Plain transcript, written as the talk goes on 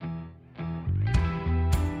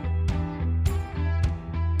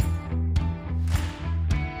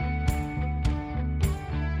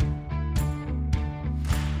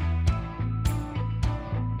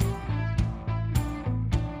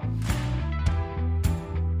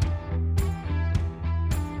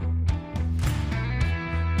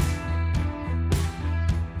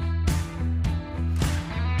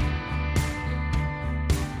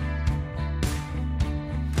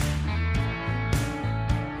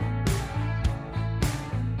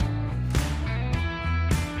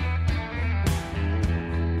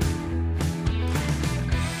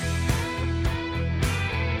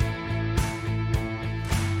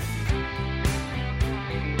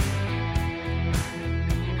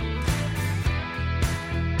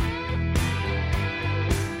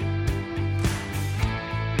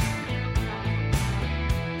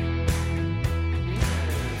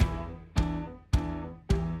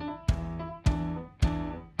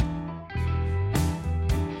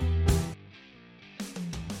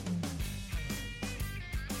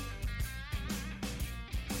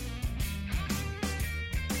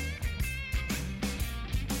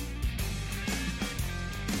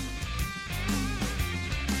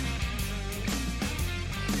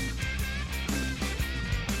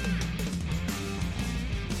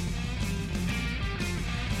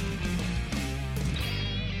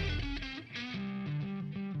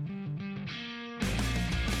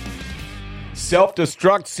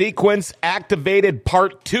Self-destruct sequence activated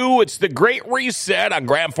part 2. It's the Great Reset on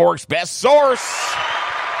Grand Forks' best source.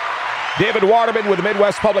 David Waterman with the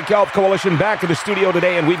Midwest Public Health Coalition back to the studio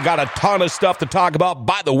today, and we've got a ton of stuff to talk about.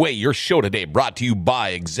 By the way, your show today brought to you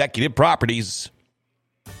by Executive Properties.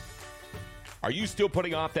 Are you still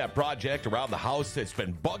putting off that project around the house that's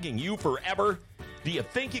been bugging you forever? Do you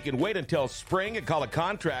think you can wait until spring and call a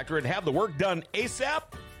contractor and have the work done ASAP?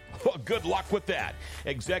 Well, good luck with that.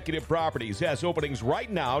 Executive Properties has openings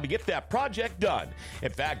right now to get that project done.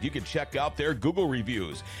 In fact, you can check out their Google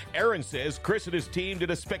reviews. Aaron says Chris and his team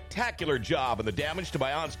did a spectacular job on the damage to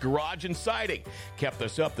my aunt's garage and siding. Kept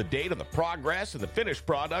us up to date on the progress, and the finished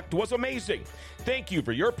product was amazing. Thank you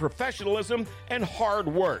for your professionalism and hard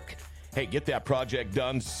work. Hey, get that project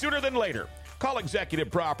done sooner than later. Call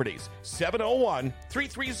Executive Properties,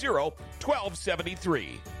 701-330-1273.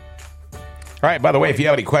 All right, by the way, if you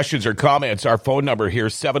have any questions or comments, our phone number here,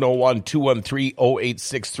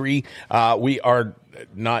 701-213-0863. We are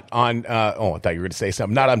not on, I thought you were going to say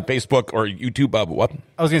something, not on Facebook or YouTube. What?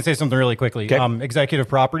 I was going to say something really quickly. Okay. Executive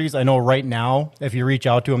Properties, I know right now, if you reach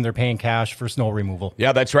out to them, they're paying cash for snow removal.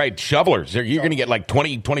 Yeah, that's right. Shovelers. You're going to get like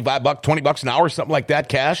 $25, $20 an hour, something like that,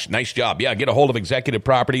 cash. Nice job. Yeah, get a hold of Executive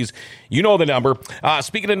Properties. You know the number.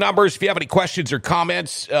 Speaking of numbers, if you have any questions or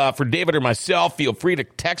comments for David or myself, feel free to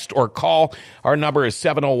text or call. Our number is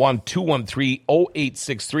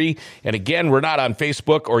 701-213-0863. And again, we're not on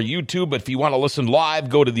Facebook or YouTube, but if you want to listen live,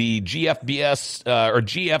 go to the GFBS or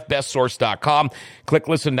GFBestSource.com. Click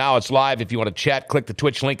listen now. It's live. If you want to chat, click the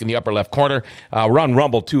Twitch link in the upper left corner. We're on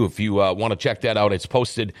Rumble, too, if you want to check that out. It's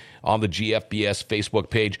posted on the GFBS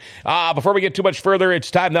Facebook page. Before we get too much further,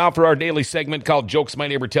 it's time now for our daily segment called Jokes My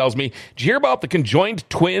Neighbor Tells Me. Did you hear about the conjoined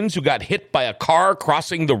twins who got hit by a car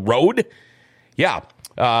crossing the road? Yeah,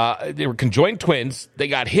 they were conjoined twins. They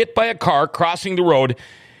got hit by a car crossing the road.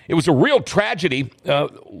 It was a real tragedy.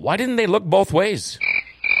 Why didn't they look both ways?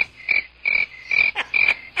 I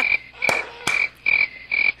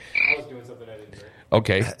was doing something I didn't hear.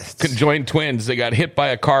 Okay. Conjoined twins. They got hit by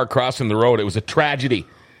a car crossing the road. It was a tragedy.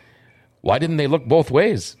 Why didn't they look both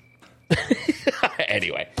ways?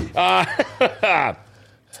 Anyway.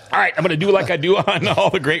 All right, I'm going to do like I do on all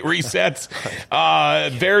the great resets.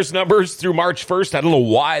 Bears numbers through March 1st. I don't know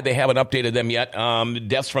why they haven't updated them yet.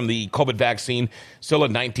 Deaths from the COVID vaccine still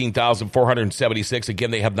at 19,476.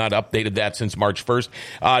 Again, they have not updated that since March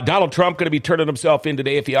 1st. Donald Trump going to be turning himself in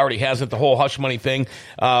today if he already hasn't. The whole hush money thing,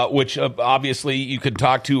 which obviously you could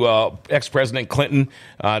talk to ex-President Clinton,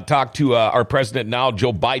 talk to our president now,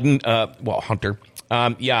 Joe Biden, Hunter.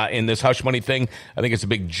 In this hush money thing, I think it's a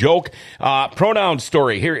big joke. Pronoun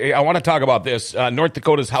story. Here, I want to talk about this. North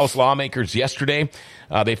Dakota's House lawmakers yesterday,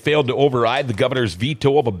 they failed to override the governor's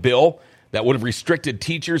veto of a bill that would have restricted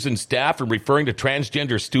teachers and staff from referring to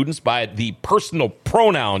transgender students by the personal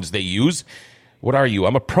pronouns they use. What are you?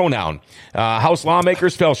 I'm a pronoun. House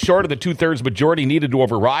lawmakers fell short of the two-thirds majority needed to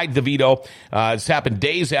override the veto. This happened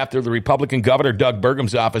days after the Republican Governor Doug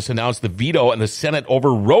Burgum's office announced the veto and the Senate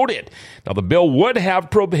overrode it. Now, the bill would have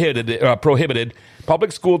prohibited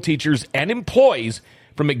public school teachers and employees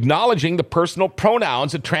from acknowledging the personal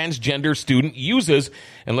pronouns a transgender student uses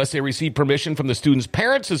unless they receive permission from the student's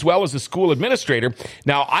parents as well as the school administrator.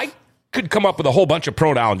 Now, I could come up with a whole bunch of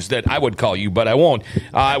pronouns that I would call you, but I won't.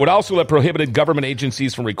 It would also have prohibited government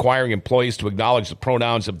agencies from requiring employees to acknowledge the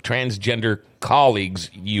pronouns of transgender colleagues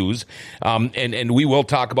use. And we will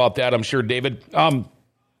talk about that, I'm sure, David.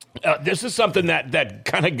 This is something that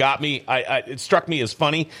kind of got me. It struck me as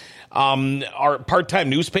funny. Our part-time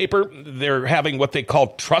newspaper, they're having what they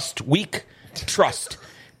call Trust Week. Trust.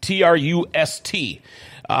 Trust.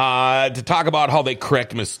 To talk about how they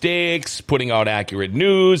correct mistakes, putting out accurate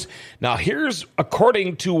news. Now, here's,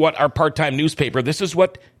 according to what our part-time newspaper, this is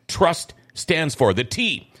what trust stands for. The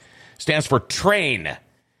T stands for train.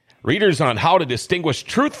 Readers on how to distinguish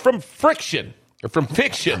truth from fiction.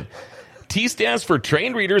 T stands for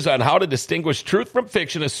train readers on how to distinguish truth from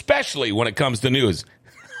fiction, especially when it comes to news.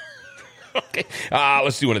 Okay,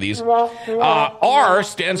 let's do one of these. R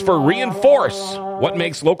stands for reinforce. What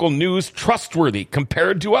makes local news trustworthy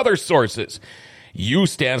compared to other sources? U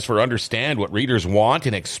stands for understand what readers want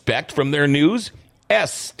and expect from their news.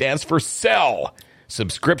 S stands for sell.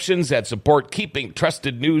 Subscriptions that support keeping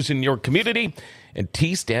trusted news in your community. And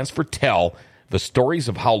T stands for tell. The stories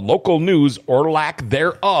of how local news or lack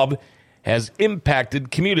thereof has impacted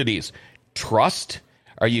communities. Trust?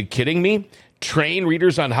 Are you kidding me? Train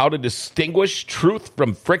readers on how to distinguish truth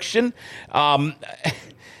from fiction.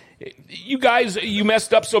 You guys, you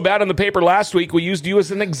messed up so bad on the paper last week, we used you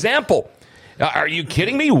as an example. Are you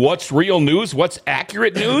kidding me? What's real news? What's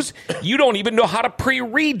accurate news? You don't even know how to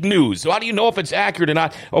pre-read news. So how do you know if it's accurate or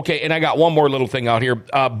not? Okay, and I got one more little thing out here.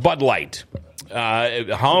 Bud Light.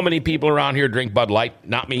 How many people around here drink Bud Light?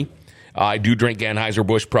 Not me. I do drink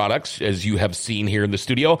Anheuser-Busch products, as you have seen here in the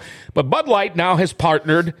studio. But Bud Light now has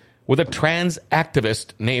partnered with a trans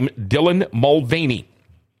activist named Dylan Mulvaney.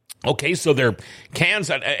 Okay, so their cans,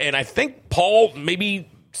 and I think Paul maybe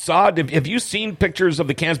saw. Have you seen pictures of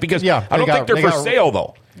the cans? Because I don't think they're for sale,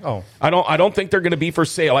 though. Oh, I don't think they're going to be for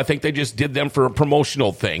sale. I think they just did them for a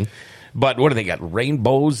promotional thing. But what do they got?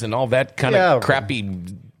 Rainbows and all that kind of crappy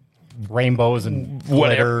rainbows and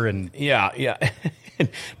glitter and yeah.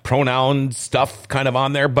 Pronoun stuff kind of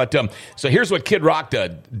on there. But so here's what Kid Rock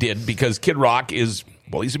did, because Kid Rock he's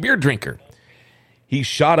a beer drinker. He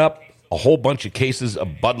shot up a whole bunch of cases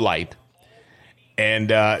of Bud Light and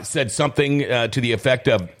said something to the effect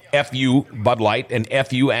of F you Bud Light and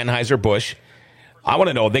F you Anheuser-Busch. I want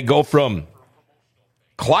to know, they go from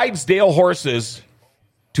Clydesdale horses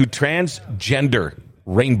to transgender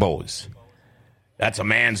rainbows. That's a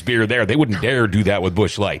man's beer there. They wouldn't dare do that with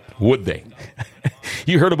Busch Light, would they?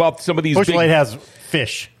 You heard about some of these Busch Light has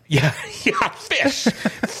fish. Yeah, fish.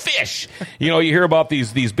 You hear about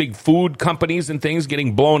these big food companies and things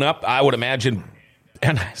getting blown up. I would imagine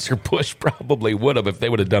Anheuser-Busch probably would have if they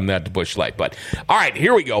would have done that to Busch Light. But all right,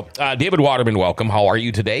 here we go. David Waterman, welcome. How are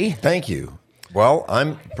you today? Thank you. Well,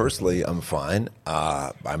 I'm fine.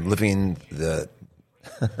 I'm living the.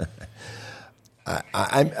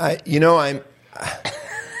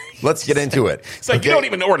 Let's get into it. It's like, okay? You don't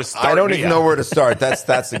even know where to start. I don't even know where to start.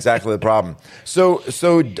 That's exactly the problem. So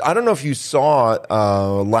I don't know if you saw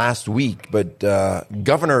last week, but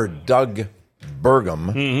Governor Doug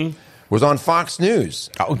Burgum was on Fox News.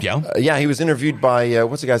 Oh, yeah? Yeah, he was interviewed by,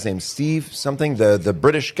 what's the guy's name? Steve something? The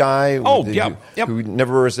British guy? Who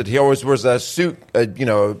never wears it. He always wears a suit, a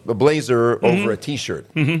blazer over a T-shirt.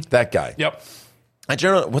 That guy. Yep.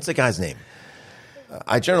 What's the guy's name?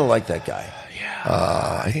 I generally like that guy.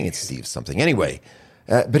 Yeah. I think it's Steve something. Anyway,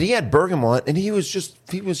 but he had Burgum on, and he was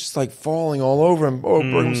just like falling all over him. Oh,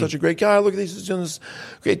 Burgum's such a great guy. Look at these, he's doing this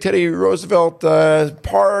great Teddy Roosevelt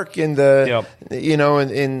Park in the,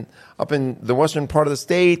 in up in the western part of the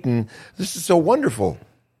state, and this is so wonderful.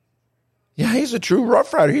 Yeah, he's a true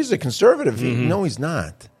Rough Rider. He's a conservative. No, he's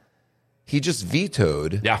not. He just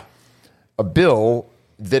vetoed a bill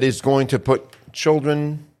that is going to put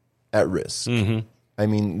children at risk. I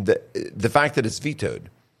mean, the fact that it's vetoed.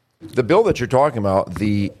 The bill that you're talking about,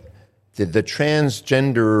 the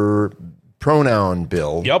transgender pronoun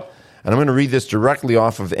bill. Yep. And I'm going to read this directly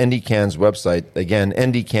off of NDCAN's website. Again,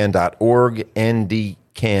 ndcan.org, ndcan.org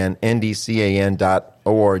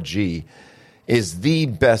is the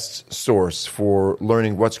best source for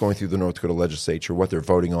learning what's going through the North Dakota legislature, what they're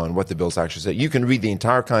voting on, what the bills actually say. You can read the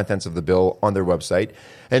entire contents of the bill on their website,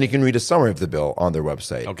 and you can read a summary of the bill on their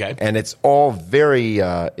website. Okay. And it's all very,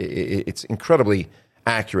 it's incredibly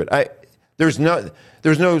accurate. There's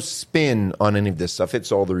no spin on any of this stuff.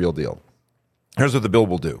 It's all the real deal. Here's what the bill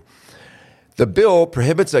will do. The bill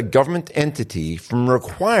prohibits a government entity from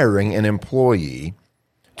requiring an employee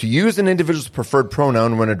to use an individual's preferred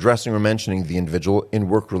pronoun when addressing or mentioning the individual in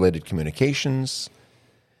work-related communications.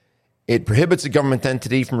 It prohibits a government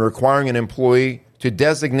entity from requiring an employee to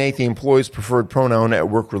designate the employee's preferred pronoun at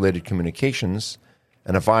work-related communications,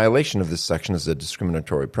 and a violation of this section is a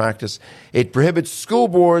discriminatory practice. It prohibits school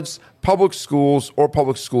boards, public schools, or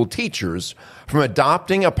public school teachers from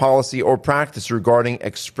adopting a policy or practice regarding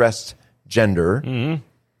expressed gender,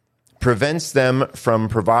 prevents them from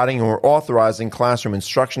providing or authorizing classroom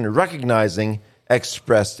instruction recognizing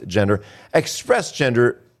expressed gender. Expressed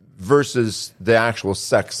gender versus the actual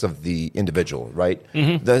sex of the individual, right?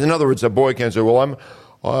 In other words, a boy can say, well,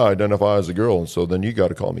 I identify as a girl, and so then you got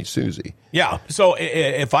to call me Susie. Yeah, so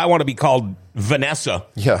if I want to be called Vanessa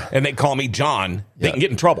and they call me John, they can get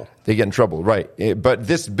in trouble. They get in trouble, right. But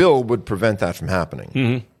this bill would prevent that from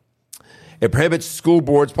happening. It prohibits school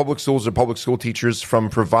boards, public schools, or public school teachers from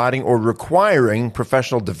providing or requiring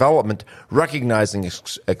professional development recognizing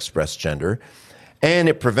expressed gender, and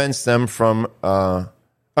it prevents them from. And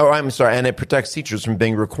it protects teachers from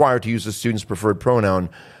being required to use the student's preferred pronoun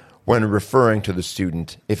when referring to the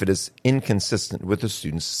student if it is inconsistent with the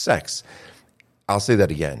student's sex. I'll say that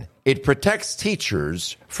again. It protects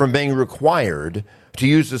teachers from being required to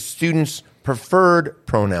use the student's preferred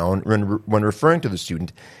pronoun when referring to the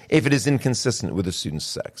student if it is inconsistent with the student's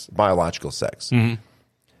sex, biological sex. And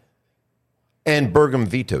Burgum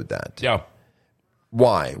vetoed that. Yeah.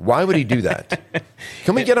 Why? Why would he do that?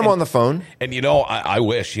 Can we get him on the phone? And I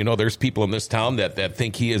wish. There's people in this town that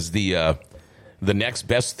think he is the next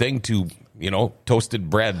best thing to toasted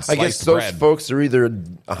bread, I guess sliced those bread. folks are either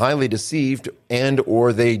highly deceived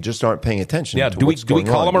or they just aren't paying attention. Yeah, to do we what's going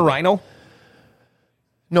call on. him a rhino?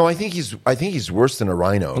 No, I think he's worse than a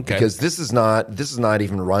rhino because this is not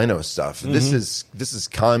even rhino stuff. Mm-hmm. This is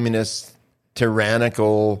communist,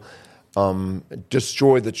 tyrannical,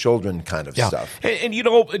 destroy the children kind of stuff.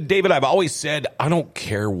 And David, I've always said I don't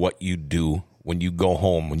care what you do when you go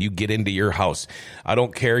home, when you get into your house. I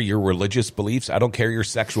don't care your religious beliefs. I don't care your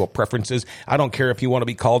sexual preferences. I don't care if you want to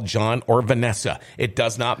be called John or Vanessa. It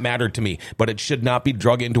does not matter to me. But it should not be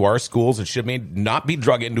drug into our schools. It should not be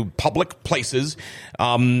drug into public places.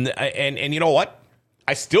 And you know what?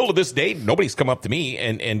 I still, to this day, nobody's come up to me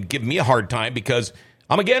and give me a hard time because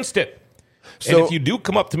I'm against it. And if you do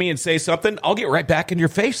come up to me and say something, I'll get right back in your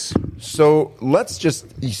face. So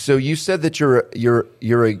so you said that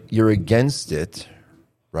you're against it,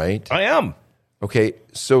 right? I am. Okay,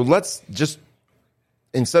 so let's just,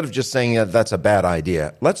 instead of just saying that that's a bad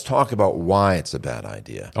idea, let's talk about why it's a bad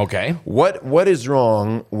idea. Okay. What is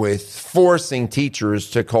wrong with forcing teachers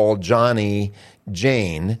to call Johnny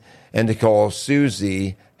Jane and to call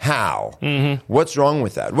Susie Hal? Mm-hmm. What's wrong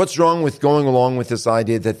with that? What's wrong with going along with this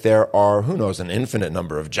idea that there are, who knows, an infinite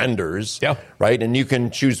number of genders, right? And you can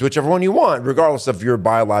choose whichever one you want, regardless of your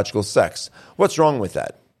biological sex. What's wrong with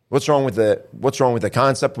that? What's wrong with the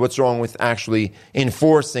concept? What's wrong with actually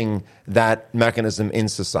enforcing that mechanism in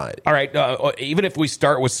society? All right. Even if we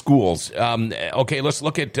start with schools, okay, let's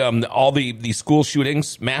look at all the school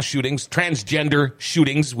shootings, mass shootings, transgender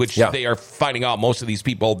shootings, which they are finding out most of these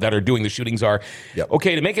people that are doing the shootings are. Yep.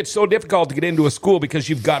 Okay, to make it so difficult to get into a school because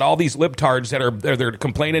you've got all these libtards that are they're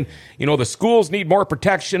complaining, the schools need more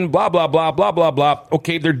protection, blah, blah, blah, blah, blah, blah.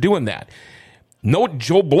 Okay, they're doing that. No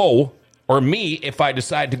Joe Blow or me, if I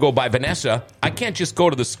decide to go by Vanessa, I can't just go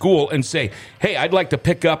to the school and say, hey, I'd like to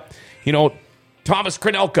pick up, Thomas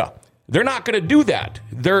Krenelka. They're not going to do that.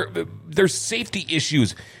 There's safety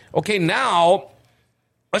issues. Okay, now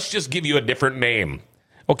let's just give you a different name.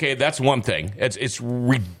 Okay, that's one thing. It's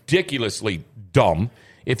ridiculously dumb,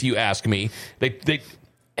 if you ask me. They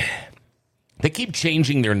keep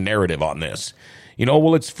changing their narrative on this.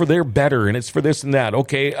 Well, it's for their better and it's for this and that.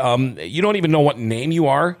 Okay, you don't even know what name you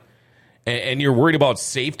are. And you're worried about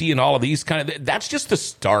safety and all of these kind of... That's just the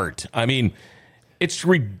start. I mean, it's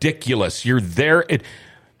ridiculous. You're there.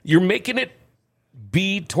 You're making it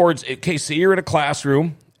be towards... Okay, say you're in a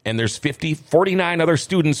classroom and there's 49 other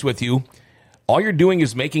students with you. All you're doing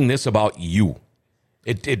is making this about you.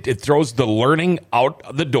 It throws the learning out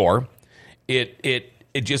the door. It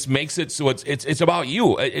just makes it so it's about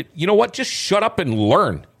you. You know what? Just shut up and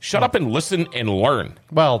learn. Shut up and listen and learn.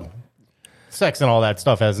 Well... sex and all that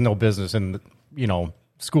stuff has no business in,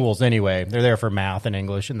 schools anyway. They're there for math and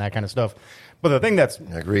English and that kind of stuff. But the thing that's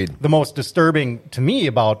the most disturbing to me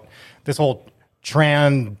about this whole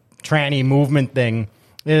tranny movement thing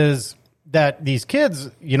is that these kids,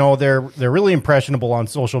 they're really impressionable on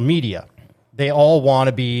social media. They all want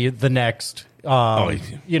to be the next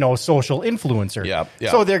social influencer. Yeah.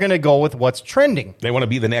 So they're going to go with what's trending. They want to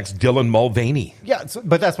be the next Dylan Mulvaney. Yeah,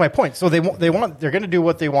 but that's my point. So they're going to do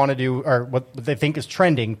what they want to do or what they think is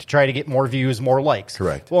trending to try to get more views, more likes.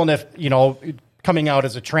 Correct. Well, and if, coming out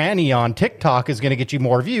as a tranny on TikTok is going to get you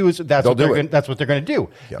more views, that's what they're going to do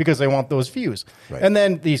because they want those views. Right. And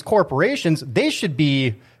then these corporations, they should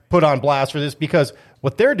be put on blast for this because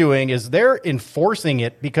what they're doing is they're enforcing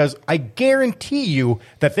it because I guarantee you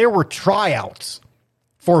that there were tryouts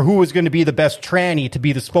for who was going to be the best tranny to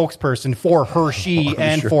be the spokesperson for Hershey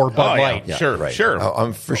and for Bud Light. Yeah, sure.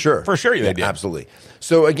 For sure. For sure they did. Absolutely.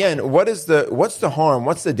 So again, what's the harm?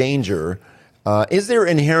 What's the danger? Is there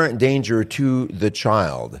inherent danger to the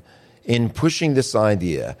child in pushing this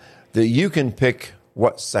idea that you can pick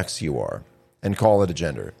what sex you are and call it a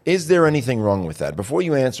gender? Is there anything wrong with that? Before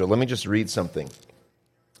you answer, let me just read something.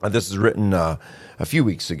 This is written a few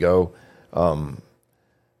weeks ago.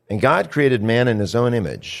 And God created man in his own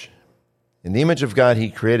image. In the image of God, he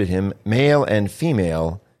created him. Male and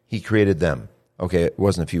female, he created them. Okay, it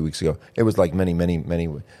wasn't a few weeks ago. It was like many.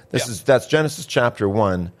 That's Genesis chapter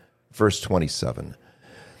 1, verse 27.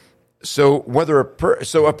 So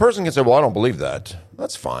a person can say, well, I don't believe that.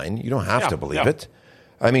 That's fine. You don't have to believe it.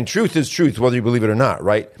 I mean, truth is truth, whether you believe it or not,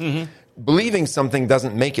 right? Mm-hmm. Believing something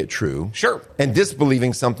doesn't make it true. Sure. And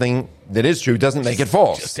disbelieving something that is true doesn't make it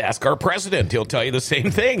false. Just ask our president. He'll tell you the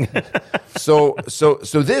same thing. So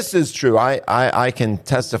this is true. I can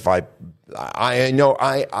testify. I know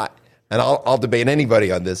and I'll debate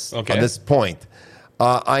anybody on this point.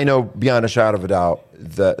 I know beyond a shadow of a doubt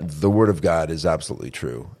that the Word of God is absolutely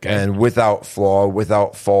true. Okay. And without flaw,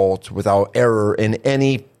 without fault, without error in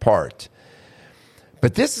any part.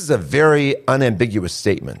 But this is a very unambiguous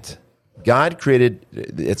statement. God created,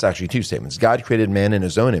 it's actually two statements. God created man in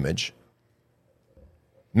his own image,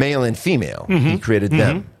 male and female. He created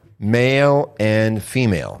them, male and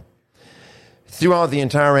female. Throughout the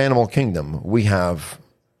entire animal kingdom, we have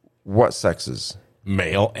what sexes?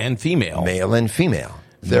 Male and female. Male and female.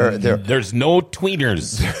 There's no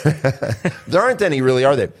tweeners. There aren't any, really,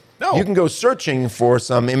 are there? No. You can go searching for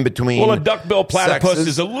some in between. Well, a duckbill platypus sexes.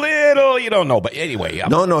 is a little, you don't know, but anyway. Yeah.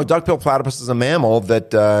 No, duckbill platypus is a mammal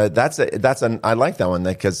that I like that one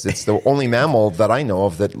because it's the only mammal that I know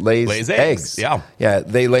of that lays eggs. Yeah,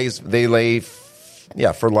 they lay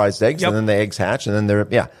fertilized eggs, and then the eggs hatch, and then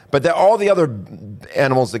But all the other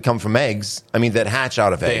animals that come from eggs, I mean, that hatch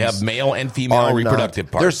out of eggs, they have male and female reproductive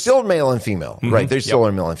parts. They're still male and female, right? They're still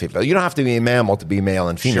male and female. You don't have to be a mammal to be male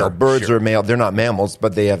and female. Birds are male. They're not mammals,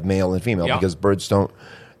 but they have male and female because birds don't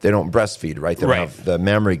breastfeed, right? They don't have the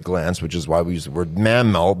mammary glands, which is why we use the word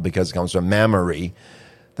mammal because it comes from mammary.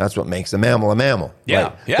 That's what makes a mammal a mammal. Yeah,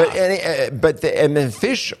 right? yeah. But then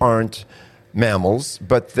fish aren't mammals,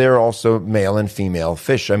 but they're also male and female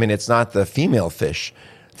fish. I mean, it's not the female fish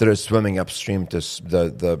that are swimming upstream to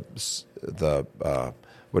the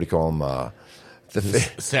what do you call them?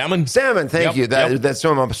 Salmon. Salmon. Thank you. That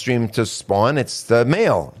swim upstream to spawn. It's the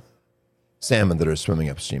male salmon that are swimming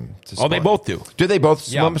upstream to spawn. Oh, they both do. Do they both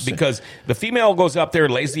swim upstream? Because the female goes up there,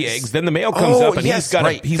 lays the eggs, then the male comes up, and he's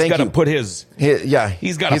got to put his.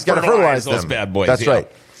 He's got to fertilize those bad boys. That's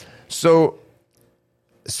right. So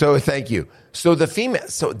thank you. So the female.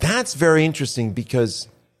 So that's very interesting because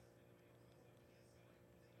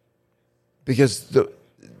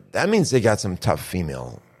that means they got some tough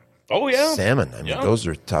female. Oh yeah, salmon. I mean, those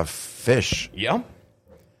are tough fish. Yeah.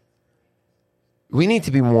 We need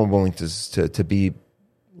to be more willing to be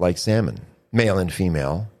like salmon, male and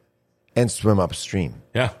female, and swim upstream.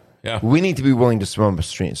 Yeah, yeah. We need to be willing to swim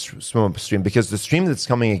upstream because the stream that's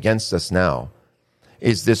coming against us now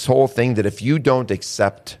is this whole thing that if you don't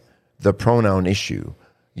accept the pronoun issue,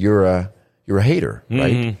 you're a hater,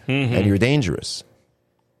 right? And you're dangerous.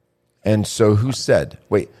 And so who said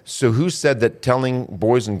that telling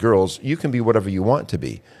boys and girls you can be whatever you want to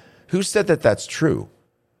be? Who said that that's true?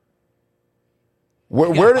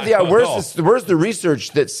 Where's the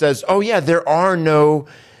research that says, oh yeah, there are no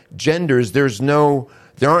genders, there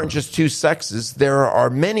aren't just two sexes, there are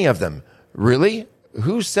many of them. Really?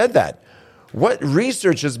 Who said that? What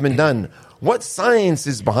research has been done? What science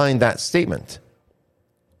is behind that statement?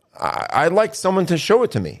 I'd like someone to show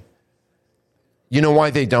it to me. You know why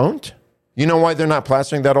they don't? You know why they're not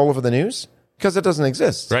plastering that all over the news? Because it doesn't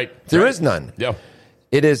exist. Right. There is none. Yeah.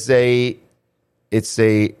 It's a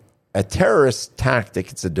terrorist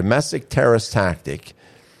tactic. It's a domestic terrorist tactic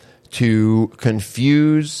to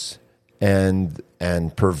confuse and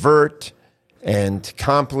pervert and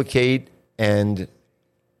complicate and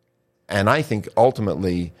I think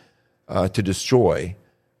ultimately to destroy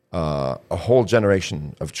a whole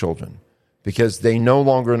generation of children because they no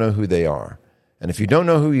longer know who they are. And if you don't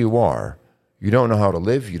know who you are, you don't know how to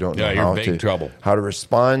live. You don't know how to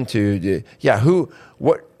respond to.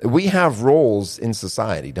 We have roles in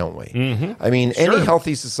society, don't we? Mm-hmm. I mean, any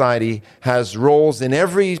healthy society has roles in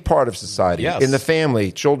every part of society. Yes. In the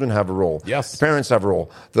family, children have a role. Yes. The parents have a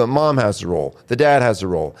role. The mom has a role. The dad has a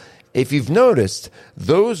role. If you've noticed,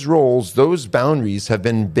 those roles, those boundaries have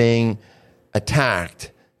been being attacked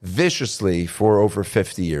viciously for over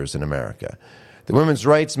 50 years in America. The women's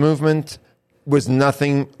rights movement was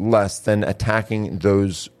nothing less than attacking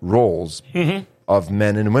those roles of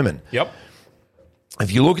men and women. Yep.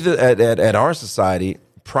 If you look at our society,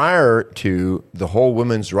 prior to the whole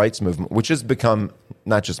women's rights movement, which has become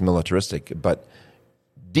not just militaristic, but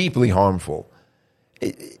deeply harmful,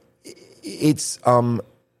 it's done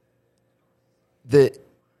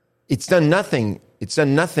nothing. It's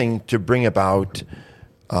done nothing to bring about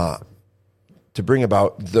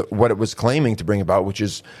what it was claiming to bring about, which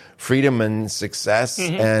is freedom and success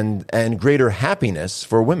and greater happiness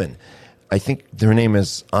for women. I think their name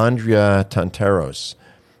is Andrea Tantaros,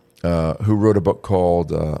 who wrote a book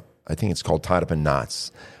called, I think it's called Tied Up in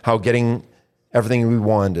Knots, how getting everything we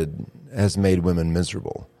wanted has made women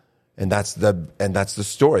miserable. And that's the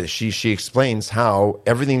story. She explains how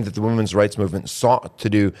everything that the women's rights movement sought to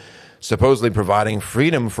do, supposedly providing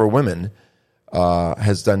freedom for women,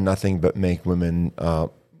 has done nothing but make women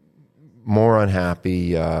more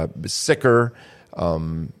unhappy, sicker,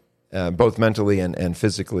 both mentally and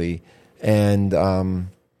physically, and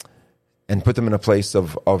put them in a place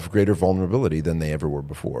of greater vulnerability than they ever were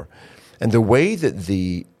before. And the way that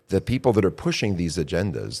the people that are pushing these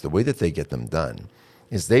agendas, the way that they get them done,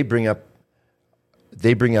 is they bring up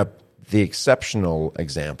the exceptional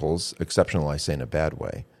examples, exceptional I say in a bad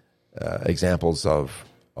way, examples of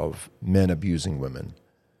men abusing women,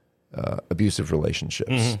 abusive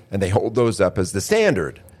relationships, and they hold those up as the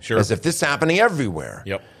standard, as if this is happening everywhere.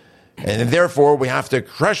 Yep. And therefore, we have to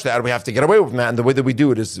crush that. We have to get away with that. And the way that we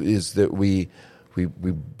do it is that we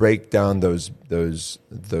break down those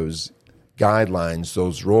guidelines,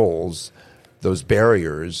 those roles, those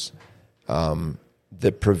barriers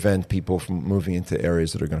that prevent people from moving into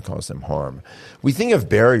areas that are going to cause them harm. We think of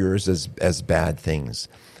barriers as bad things,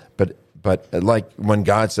 but like when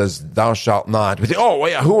God says, "Thou shalt not," we think, "Oh,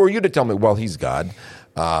 yeah, who are you to tell me?" Well, He's God.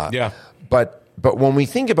 But when we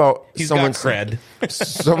think about someone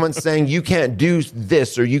saying you can't do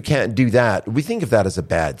this or you can't do that, we think of that as a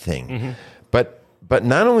bad thing. But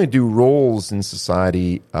not only do roles in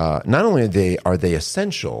society, not only are they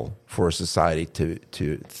essential for a society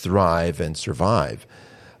to thrive and survive,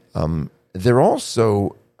 they're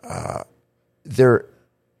also they're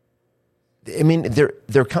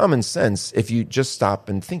common sense if you just stop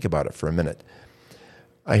and think about it for a minute.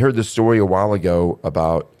 I heard this story a while ago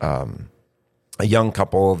about a young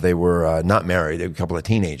couple. They were not married. They were a couple of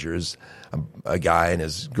teenagers, a guy and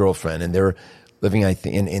his girlfriend, and they were living, I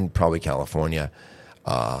think, in probably California.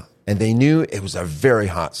 And they knew it was a very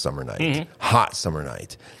hot summer night. Hot summer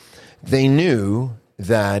night. They knew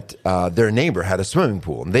that their neighbor had a swimming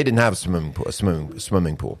pool, and they didn't have a swimming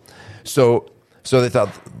pool. So they thought,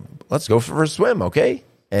 let's go for a swim, okay?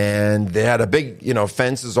 And they had a big,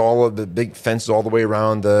 fences all the way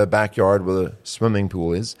around the backyard where the swimming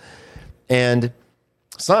pool is, and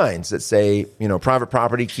signs that say, private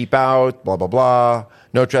property, keep out, blah blah blah,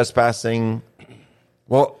 no trespassing.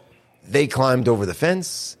 Well, they climbed over the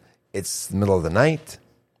fence. It's the middle of the night.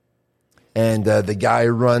 And the guy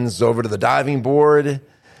runs over to the diving board.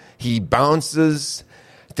 He bounces,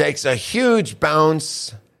 takes a huge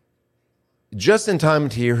bounce, just in time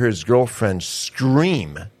to hear his girlfriend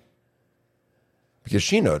scream because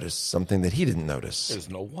she noticed something that he didn't notice. There's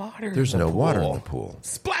no water. There's no water in the pool.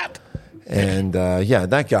 Splat! And,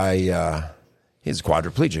 that guy, he's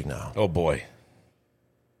quadriplegic now. Oh, boy.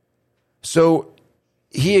 So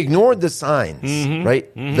he ignored the signs,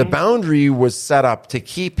 right? The boundary was set up to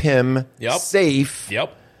keep him safe.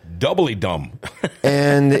 Yep. Doubly dumb.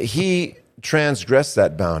 And he transgressed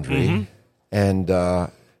that boundary, and it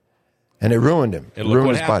ruined him. It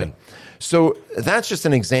ruined his body. So that's just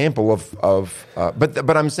an example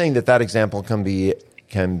but I'm saying that example can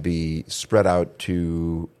be spread out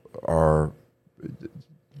to our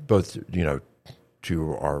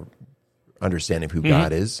to our understanding of who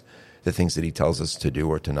God is, the things that He tells us to do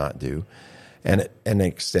or to not do, and it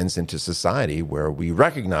extends into society where we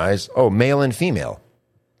recognize, male and female.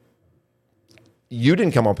 You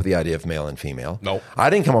didn't come up with the idea of male and female. No,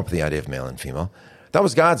 I didn't come up with the idea of male and female. That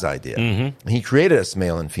was God's idea. He created us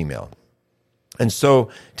male and female. And so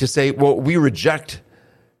to say, well, we reject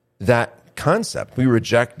that concept. We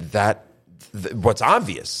reject that, what's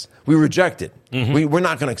obvious. We reject it. We're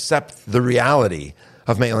not going to accept the reality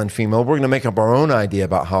of male and female. We're going to make up our own idea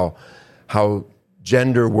about how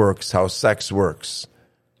gender works, how sex works.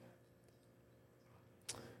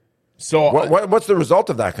 So what's the result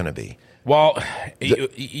of that going to be? Well,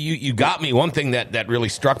 you got me. One thing that really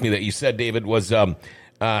struck me that you said, David, was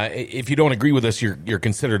if you don't agree with us, you're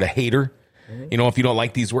considered a hater. If you don't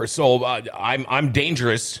like these words. So I'm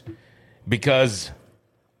dangerous because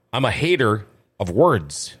I'm a hater of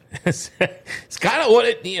words. It's kind of what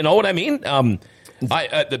it, you know what I mean?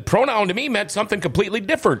 The pronoun to me meant something completely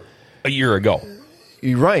different a year ago.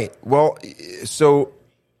 You're right. Well, so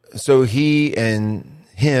he and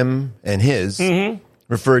him and his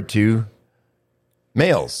referred to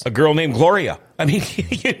males. A girl named Gloria. I mean,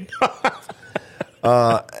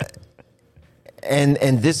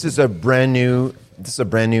 and this is a brand new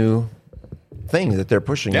thing that they're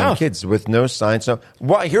pushing on kids with no science. So,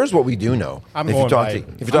 here's what we do know. I'm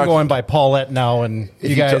going by Paulette now, and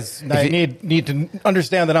you guys need to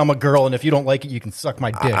understand that I'm a girl, and if you don't like it, you can suck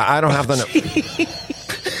my dick. I don't have the.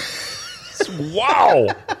 Wow.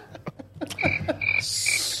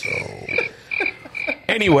 So,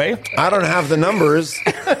 anyway, I don't have the numbers.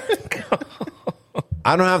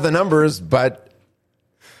 But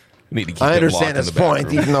I understand his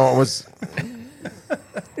point, even though it was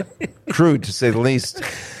crude to say the least.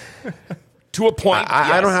 To a point,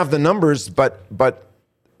 I don't have the numbers, but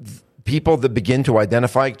people that begin to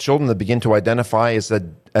identify, children that begin to identify as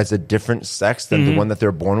a different sex than the one that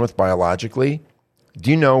they're born with biologically. Do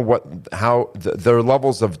you know how their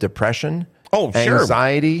levels of depression,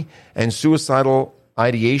 anxiety, and suicidal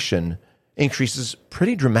ideation increases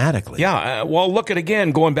pretty dramatically? Yeah. Well, look at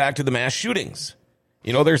again going back to the mass shootings.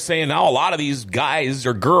 They're saying now a lot of these guys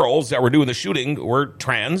or girls that were doing the shooting were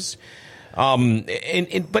trans. But here's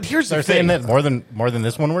the thing. They're saying that more than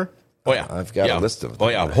this one were? Oh, yeah. I've got a list of them. Oh,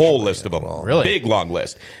 yeah, a whole list of them. Really? Big, long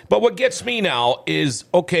list. But what gets me now is,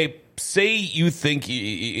 okay, say you think,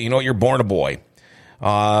 you're born a boy.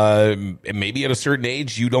 Maybe at a certain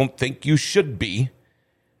age, you don't think you should be.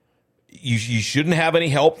 You shouldn't have any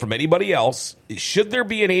help from anybody else. Should there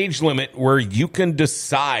be an age limit where you can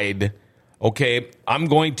decide, okay, I'm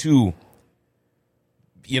going to,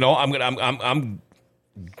 I'm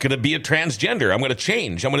going to be a transgender. I'm going to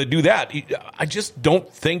change. I'm going to do that. I just don't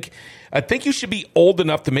think. I think you should be old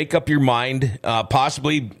enough to make up your mind,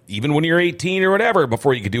 possibly even when you're 18 or whatever,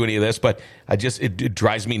 before you could do any of this. But it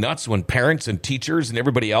drives me nuts when parents and teachers and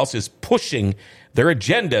everybody else is pushing their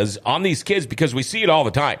agendas on these kids, because we see it all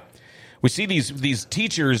the time. We see these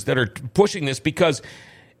teachers that are pushing this because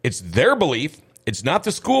it's their belief. It's not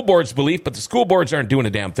the school board's belief, but the school boards aren't doing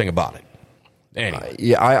a damn thing about it.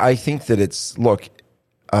 Anyway. I think that it's, look,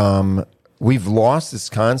 we've lost this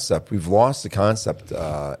concept. We've lost the concept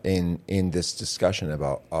in this discussion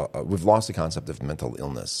about. We've lost the concept of mental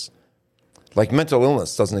illness. Like, mental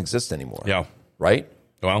illness doesn't exist anymore. Yeah. Right?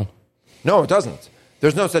 Well, no, it doesn't.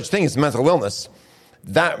 There's no such thing as mental illness.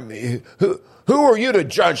 Who are you to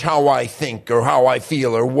judge how I think or how I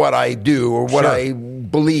feel or what I do or what I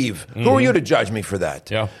believe? Mm-hmm. Who are you to judge me for that?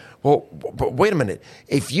 Yeah. Well, but wait a minute.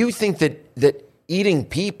 If you think that eating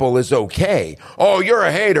people is okay, oh, you're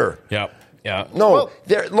a hater. Yeah. Yeah. No.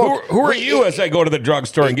 Look, who are you as I go to the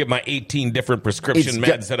drugstore and get my 18 different prescription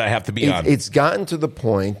meds that I have to be on? It's gotten to the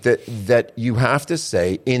point that you have to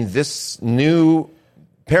say, in this new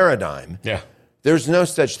paradigm, there's no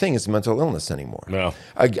such thing as mental illness anymore. No.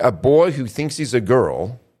 A boy who thinks he's a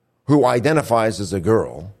girl, who identifies as a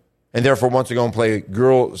girl, and therefore wants to go and play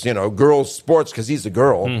girls sports because he's a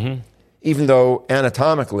girl, mm-hmm. even though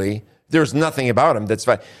anatomically there's nothing about him that's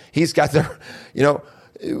fine. He's got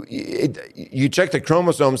you check the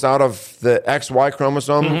chromosomes out of the XY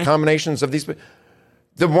chromosome mm-hmm. combinations of these.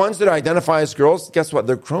 The ones that identify as girls, guess what?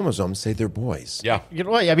 Their chromosomes say they're boys. Yeah. You know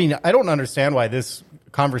what? I mean, I don't understand why this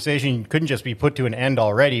conversation couldn't just be put to an end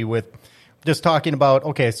already with just talking about,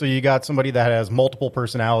 okay, so you got somebody that has multiple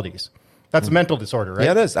personalities. That's a mental disorder, right?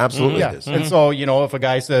 Yeah, it is. Absolutely mm-hmm. it is. And so, if a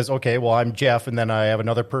guy says, okay, well, I'm Jeff, and then I have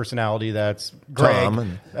another personality that's Greg,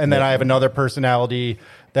 Tom, and then I have another personality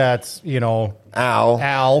that's, Al,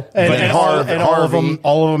 and all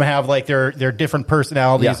of them have like their different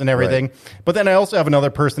personalities and everything. Right. But then I also have another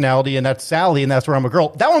personality, and that's Sally, and that's where I'm a girl.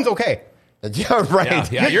 That one's okay. Yeah,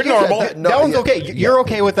 right. Yeah, you're normal. That one's okay. You're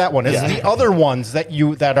okay with that one. It's the other ones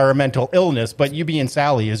that are a mental illness, but you being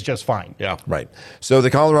Sally is just fine. Yeah, right. So the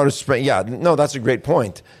Colorado Springs. Yeah, no, that's a great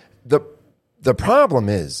point. The problem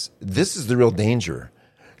is, this is the real danger,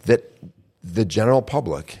 that the general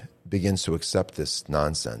public begins to accept this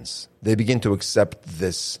nonsense. They begin to accept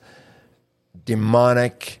this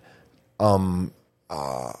demonic,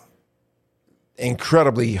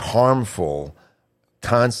 incredibly harmful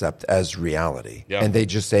concept as reality. Yeah. And they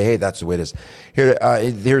just say, hey, that's the way it is.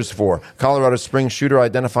 Here's 4. Colorado Springs shooter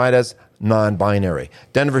identified as non-binary.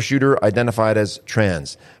 Denver shooter identified as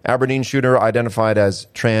trans. Aberdeen shooter identified as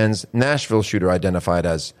trans. Nashville shooter identified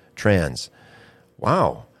as trans.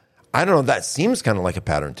 Wow. I don't know. That seems kind of like a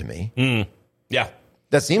pattern to me. Mm. Yeah.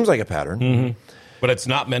 That seems like a pattern. Mm-hmm. But it's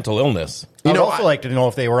not mental illness. I'd also like to know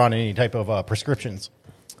if they were on any type of prescriptions.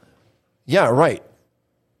 Yeah, right.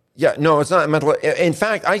 Yeah, no, it's not mental. In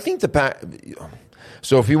fact, I think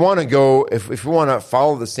so if we want to go, if we want to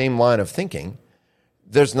follow the same line of thinking,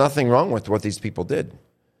 there's nothing wrong with what these people did,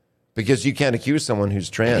 because you can't accuse someone who's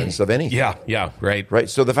trans of anything. Yeah, right. Right.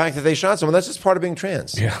 So the fact that they shot someone, that's just part of being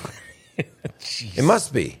trans. Yeah, it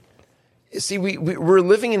must be. See, we're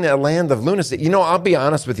living in a land of lunacy. I'll be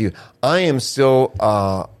honest with you. I am still.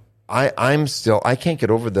 I can't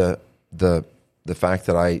get over the fact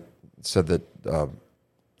that I said that.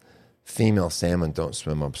 Female salmon don't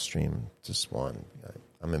swim upstream. Just one.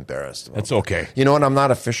 I'm embarrassed. That's okay. You know what? I'm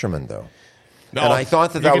not a fisherman, though. No, and I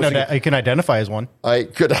thought that you can identify as one. I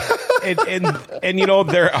could. and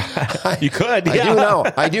there you could.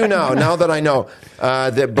 Yeah. I do know. Now that I know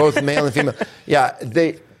that both male and female. Yeah.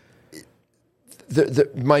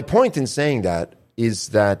 My point in saying that is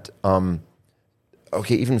that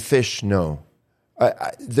okay, even fish. No,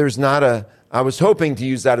 there's not a. I was hoping to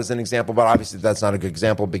use that as an example, but obviously that's not a good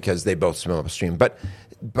example because they both swim upstream. But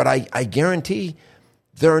I guarantee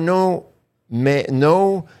there are no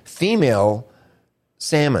female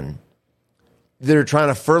salmon that are trying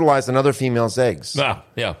to fertilize another female's eggs.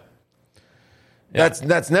 Yeah.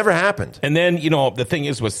 That's never happened. And then, the thing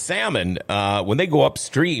is with salmon, when they go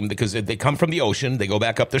upstream, because they come from the ocean, they go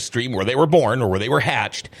back up the stream where they were born or where they were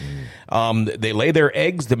hatched. They lay their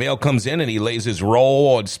eggs. The male comes in and he lays his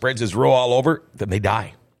roe and spreads his roe all over. Then they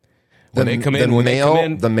die. When they come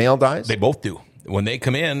in, the male dies? They both do. When they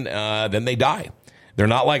come in, then they die. They're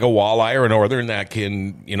not like a walleye or a northern that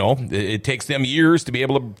can, it takes them years to be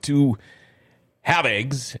able to have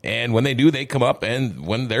eggs, and when they do, they come up, and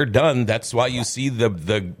when they're done, that's why you see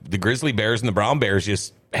the grizzly bears and the brown bears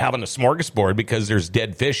just having a smorgasbord, because there's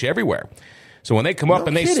dead fish everywhere. So when they come up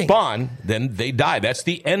and they spawn, then they die. That's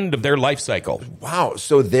the end of their life cycle. Wow.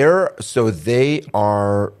 So the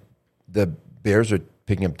bears are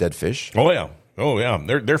picking up dead fish? Oh yeah.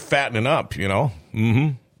 They're fattening up,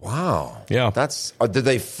 Mm-hmm. Wow. Yeah. That's do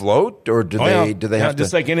they float, or do they have just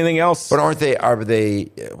to, like anything else? But are they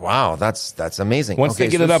wow, that's amazing. Once they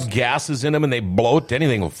get enough gases in them and they bloat,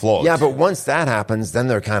 anything will float. Yeah, but once that happens, then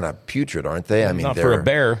they're kind of putrid, aren't they? I mean, not for a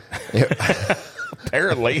bear.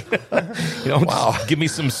 Apparently. Wow. Give me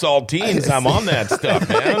some saltines. I'm on that stuff,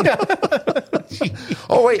 man.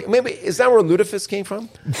 Oh, wait. Maybe, is that where lutefisk came from?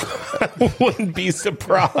 Wouldn't be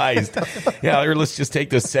surprised. Yeah, let's just take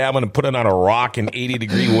this salmon and put it on a rock in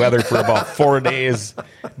 80-degree weather for about 4 days.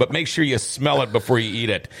 But make sure you smell it before you eat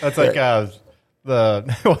it. That's like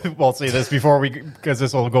we'll say this because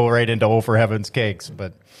this will go right into Oh for Heaven's Cakes,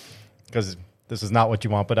 but because this is not what you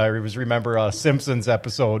want, but I remember a Simpsons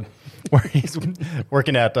episode where he's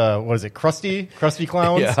working at, Krusty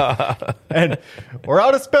Clowns? Yeah. And we're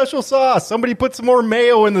out of special sauce. Somebody put some more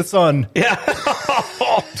mayo in the sun. Yeah.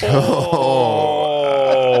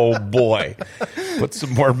 Oh, boy. Put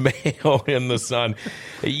some more mayo in the sun.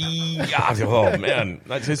 Yeah. Oh, man.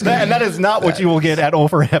 And that is not what you will get at Oh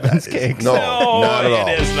for Heaven's Cakes. No, not at all.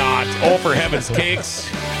 It is not. Oh for Heaven's Cakes.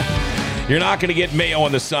 You're not going to get mayo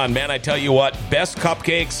in the sun, man. I tell you what, best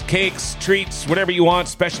cupcakes, cakes, treats, whatever you want,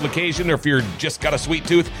 special occasion, or if you're just got a sweet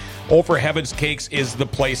tooth, Oh for Heaven's Cakes is the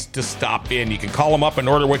place to stop in. You can call them up and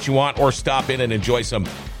order what you want, or stop in and enjoy some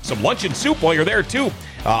lunch and soup while you're there, too.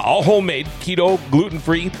 All homemade, keto,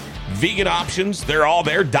 gluten-free, vegan options. They're all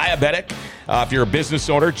there, diabetic. If you're a business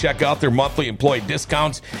owner, check out their monthly employee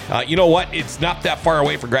discounts. You know what? It's not that far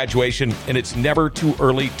away for graduation, and it's never too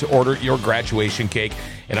early to order your graduation cake.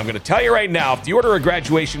 And I'm going to tell you right now, if you order a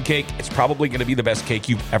graduation cake, it's probably going to be the best cake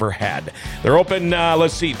you've ever had. They're open,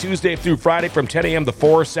 Tuesday through Friday from 10 a.m. to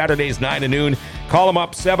 4, Saturdays 9 to noon. Call them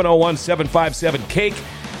up, 701-757-CAKE.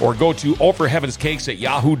 Or go to Oh for Heaven's Cakes at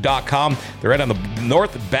yahoo.com. They're right on the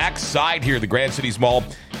north back side here, the Grand Cities Mall.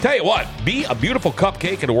 Tell you what, be a beautiful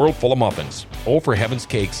cupcake in a world full of muffins. Oh for Heaven's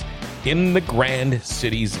Cakes in the Grand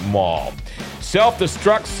Cities Mall.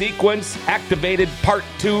 Self-destruct sequence activated part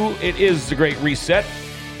 2. It is the Great Reset.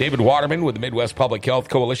 David Waterman with the Midwest Public Health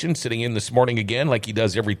Coalition sitting in this morning again like he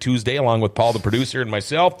does every Tuesday along with Paul the producer and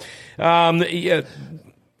myself.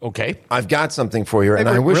 Okay. I've got something for you, and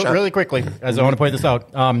I wish really quickly, as I want to point this out,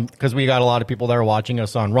 because we got a lot of people that are watching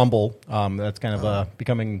us on Rumble. That's kind of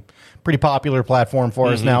becoming a pretty popular platform for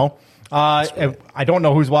us now. I don't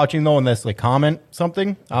know who's watching, though, unless they comment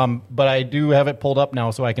something. But I do have it pulled up now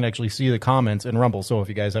so I can actually see the comments in Rumble. So if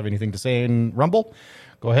you guys have anything to say in Rumble,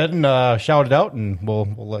 go ahead and shout it out, and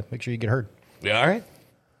we'll make sure you get heard. Yeah, all right.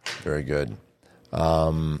 Very good.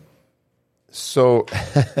 So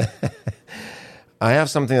I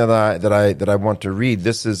have something that I want to read.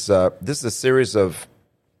 This is a series of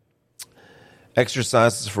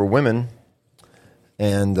exercises for women,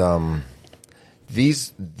 and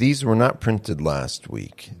these were not printed last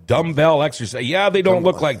week. Dumbbell exercise. Yeah, they don't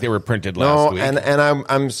look like they were printed last week. And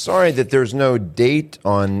I'm sorry that there's no date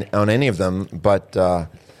on any of them, but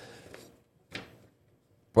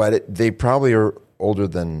they probably are older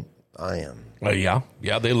than I am. Yeah,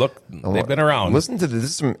 they've been around. Listen to this.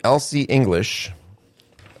 This is from Elsie English.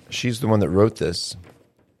 She's the one that wrote this.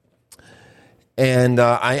 And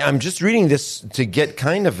I'm just reading this to get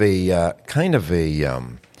kind of a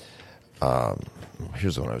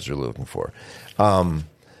here's the one I was really looking for. Kind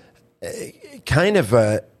of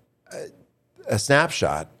a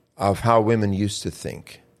snapshot of how women used to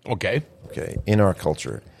think. Okay, in our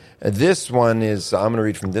culture. This one is, I'm going to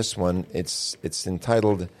read from this one. It's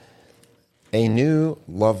entitled, A New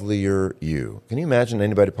Lovelier You. Can you imagine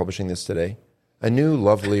anybody publishing this today? A New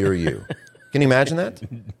Lovelier You. Can you imagine that?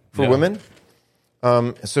 For women?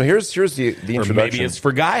 So here's the introduction. Or maybe it's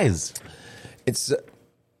for guys. It's...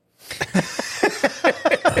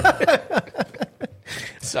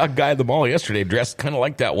 Saw a guy at the mall yesterday dressed kind of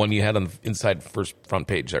like that one you had on the inside front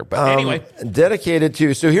page there. But anyway, dedicated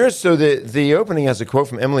to the opening has a quote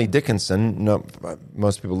from Emily Dickinson. No,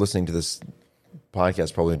 most people listening to this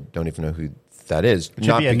podcast probably don't even know who that is. It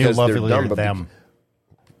should be a new lovelier them.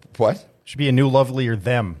 What? Should be a new lovelier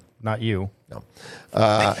them, not you. No.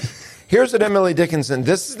 Here's what Emily Dickinson.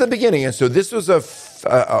 This is the beginning, and so this was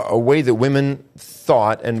a way that women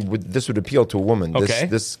thought, and this would appeal to a woman. Okay.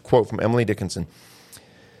 This quote from Emily Dickinson: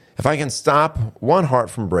 "If I can stop one heart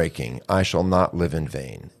from breaking, I shall not live in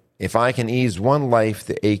vain. If I can ease one life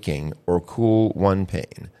the aching, or cool one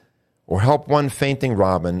pain, or help one fainting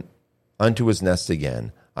robin unto his nest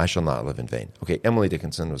again, I shall not live in vain." Okay, Emily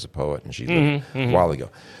Dickinson was a poet, and she lived a while ago.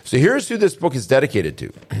 So here's who this book is dedicated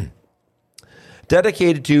to.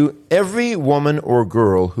 Dedicated to every woman or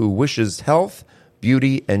girl who wishes health,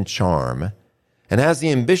 beauty, and charm, and has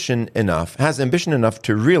ambition enough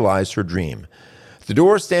to realize her dream. The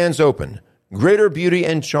door stands open. Greater beauty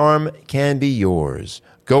and charm can be yours.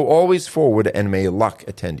 Go always forward, and may luck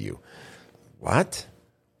attend you. What?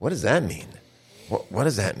 What does that mean? What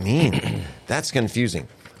does that mean? That's confusing.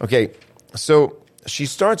 Okay, so she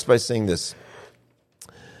starts by saying this.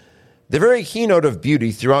 The very keynote of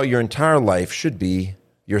beauty throughout your entire life should be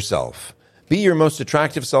yourself. Be your most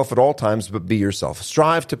attractive self at all times, but be yourself.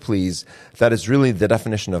 Strive to please. That is really the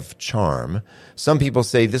definition of charm. Some people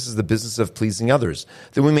say this is the business of pleasing others,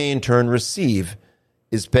 that we may in turn receive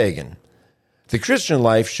is pagan. The Christian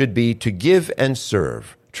life should be to give and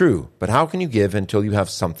serve. True, but how can you give until you have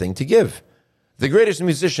something to give? The greatest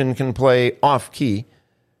musician can play off-key,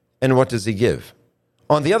 and what does he give?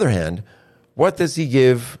 On the other hand, what does he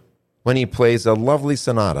give when he plays a lovely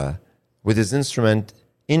sonata with his instrument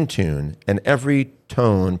in tune and every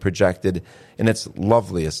tone projected in its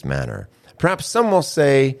loveliest manner? Perhaps some will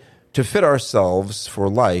say to fit ourselves for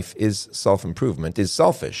life is self-improvement, is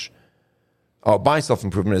selfish. By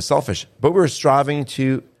self-improvement is selfish, but we are striving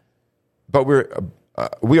to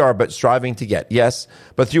get. Yes,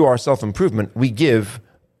 but through our self-improvement, we give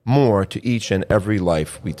more to each and every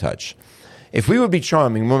life we touch. If we would be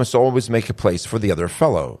charming, we must always make a place for the other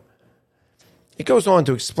fellow. It goes on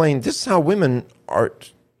to explain this is how women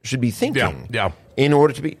should be thinking in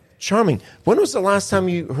order to be charming. When was the last time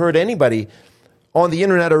you heard anybody on the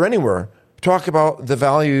internet or anywhere talk about the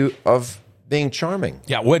value of being charming?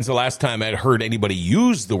 Yeah, when's the last time I heard anybody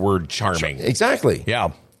use the word charming? Exactly.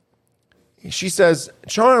 Yeah. She says,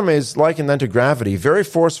 charm is likened unto gravity, very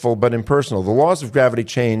forceful but impersonal. The laws of gravity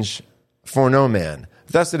change for no man.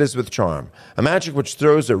 Thus it is with charm, a magic which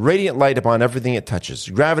throws a radiant light upon everything it touches.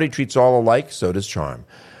 Gravity treats all alike, so does charm.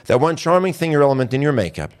 That one charming thing or element in your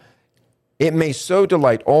makeup, it may so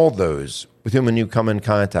delight all those with whom you come in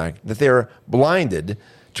contact that they are blinded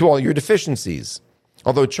to all your deficiencies.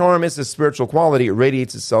 Although charm is a spiritual quality, it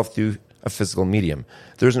radiates itself through a physical medium.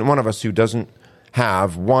 There isn't one of us who doesn't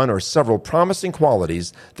have one or several promising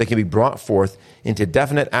qualities that can be brought forth into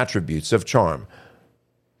definite attributes of charm.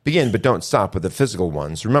 Begin, but don't stop with the physical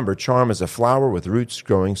ones. Remember, charm is a flower with roots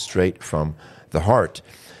growing straight from the heart.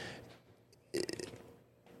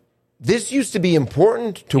 This used to be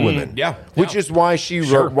important to women, which is why she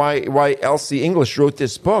wrote, why Elsie English wrote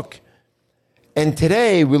this book. And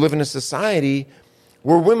today we live in a society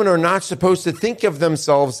where women are not supposed to think of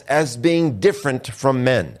themselves as being different from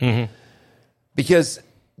men, because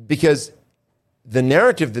the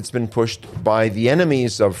narrative that's been pushed by the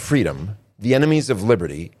enemies of freedom, the enemies of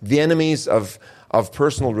liberty, the enemies of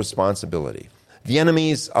personal responsibility, the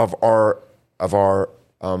enemies of our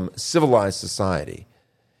civilized society,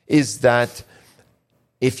 is that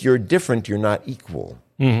if you're different, you're not equal.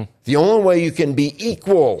 The only way you can be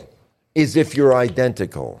equal is if you're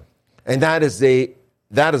identical, and that is a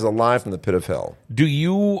lie from the pit of hell. Do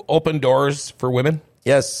you open doors for women?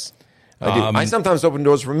 Yes. I do. I sometimes open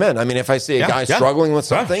doors for men. I mean, if I see a guy struggling with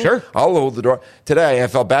something, I'll hold the door. Today, I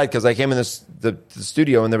felt bad because I came in the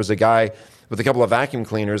studio and there was a guy with a couple of vacuum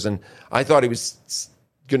cleaners, and I thought he was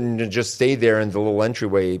going to just stay there in the little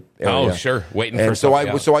entryway area. Oh, sure, waiting and for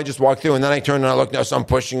something. So I just walked through, and then I turned and I looked. Now, so I'm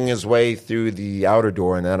pushing his way through the outer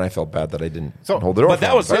door, and then I felt bad that I didn't hold the door. But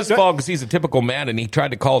that was his fault because he's a typical man, and he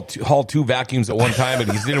tried to haul two vacuums at one time,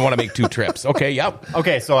 and he didn't want to make two trips. Okay, yep.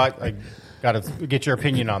 Okay, so I got to get your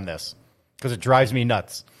opinion on this, because it drives me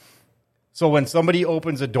nuts. So when somebody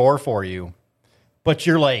opens a door for you, but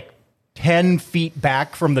you're like 10 feet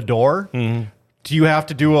back from the door, do you have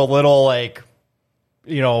to do a little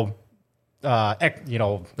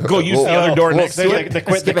Go use the other door next to it. The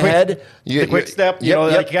quick step. You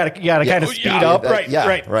gotta kind of speed up.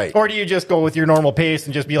 Right. Or do you just go with your normal pace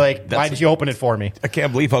and just be like, why did you open it for me? I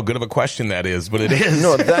can't believe how good of a question that is, but it is.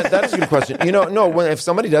 No, that is a good question. If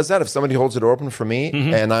somebody does that, if somebody holds the door open for me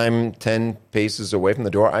and I'm 10 paces away from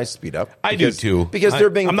the door, I speed up. I do too. Because they're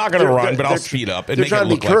being. I'm not going to run, but I'll speed up. They're trying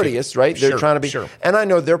to be courteous, right? They're trying to be. Sure. And I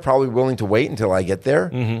know they're probably willing to wait until I get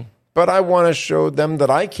there. But I want to show them that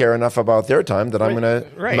I care enough about their time that I'm going to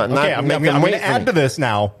I'm going to add to this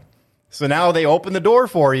now. So now they open the door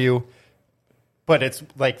for you, but it's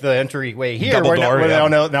like the entryway here. Double door,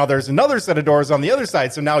 now there's another set of doors on the other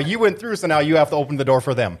side. So now you went through, so now you have to open the door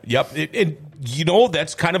for them. Yep.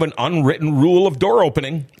 That's kind of an unwritten rule of door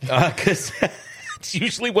opening because it's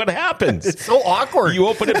usually what happens. It's so awkward. You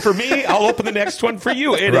open it for me, I'll open the next one for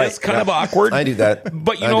you. It is kind of awkward. I do that.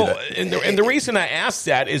 But, and the reason I ask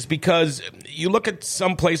that is because you look at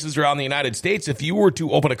some places around the United States, if you were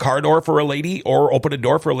to open a car door for a lady or open a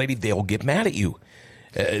door for a lady, they'll get mad at you.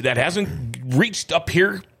 That hasn't reached up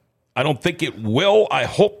here. I don't think it will. I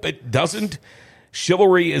hope it doesn't.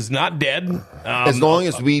 Chivalry is not dead. As long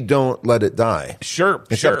as we don't let it die. Sure.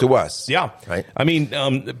 It's up to us. Yeah. Right. I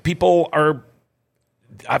mean, people are...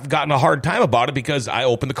 I've gotten a hard time about it because I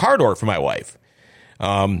open the car door for my wife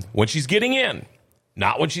when she's getting in,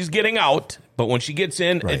 not when she's getting out, but when she gets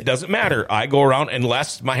in, It doesn't matter. I go around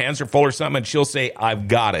unless my hands are full or something, and she'll say, I've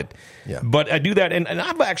got it. Yeah. But I do that, and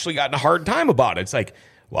I've actually gotten a hard time about it. It's like,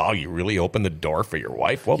 wow, you really open the door for your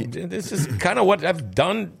wife? Well, this is kind of what I've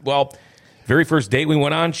done. Well, very first date we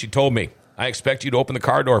went on, she told me, I expect you to open the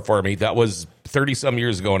car door for me. That was 30-some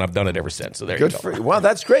years ago, and I've done it ever since. So there you go. For you. Wow,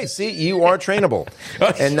 that's great. See, you are trainable.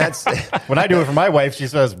 And that's when I do it for my wife, she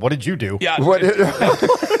says, what did you do? Yeah.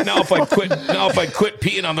 Now if I quit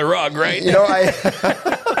peeing on the rug, right?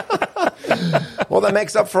 Well, that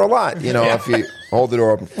makes up for a lot, if you hold the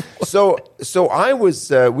door open. So I was,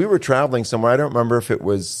 we were traveling somewhere. I don't remember if it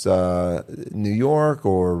was New York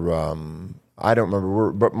or I don't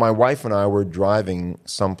remember. But my wife and I were driving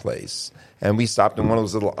someplace. And we stopped in one of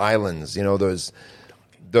those little islands, those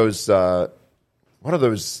what are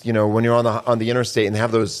those, when you're on the interstate and they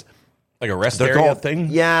have those. Like a rest area thing?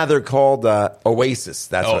 Yeah, they're called Oasis.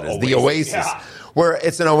 That's what it is. The Oasis. Yeah. Where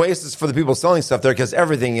it's an oasis for the people selling stuff there because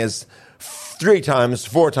everything is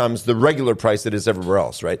 4 times the regular price it is everywhere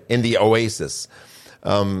else, right? In the Oasis.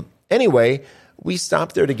 Anyway, we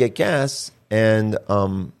stopped there to get gas and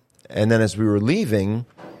then as we were leaving,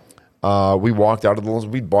 we walked out of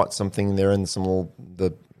we bought something there in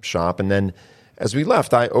the shop. And then as we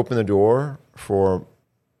left, I opened the door for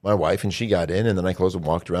my wife and she got in. And then I closed and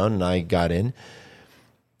walked around and I got in.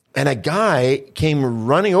 And a guy came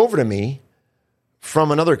running over to me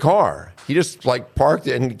from another car. He just parked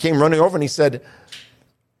and came running over and he said,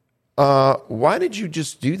 why did you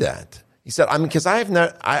just do that? He said, because I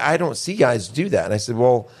don't see guys do that. And I said,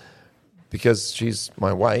 well, because she's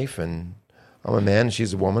my wife and I'm a man and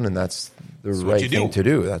she's a woman and that's the right thing to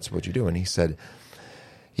do. That's what you do. And he said,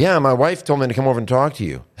 yeah, my wife told me to come over and talk to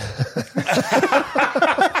you.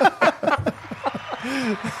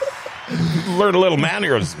 Learn a little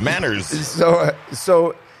manners.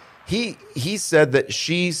 So he said that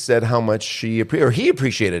she said how much he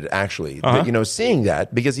appreciated it actually, that, seeing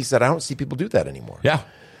that because he said, I don't see people do that anymore. Yeah.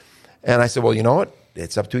 And I said, well, you know what?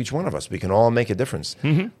 It's up to each one of us. We can all make a difference.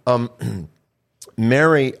 Mm-hmm.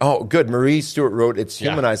 Marie Stewart wrote, it's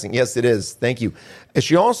humanizing. Yes, it is. Thank you.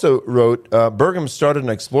 She also wrote, Burgum started an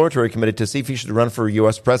exploratory committee to see if he should run for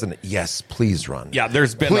U.S. president. Yes, please run. Yeah,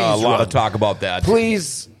 there's been a lot of talk about that.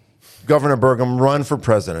 Please, Governor Burgum, run for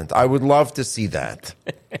president. I would love to see that.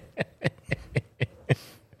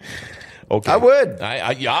 Okay. I would.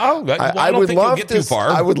 I would love to get too far.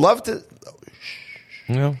 I would love to.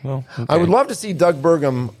 Yeah, well, okay. I would love to see Doug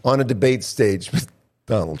Burgum on a debate stage with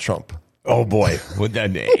Donald Trump. Oh boy, would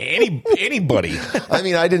that anybody? I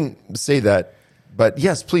mean, I didn't say that, but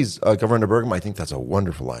yes, please, Governor Burgum. I think that's a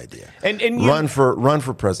wonderful idea. And run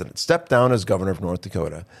for president. Step down as governor of North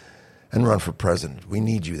Dakota, and run for president. We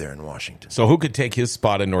need you there in Washington. So, who could take his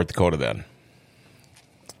spot in North Dakota then?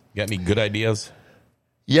 Got any good ideas?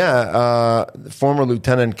 Yeah, former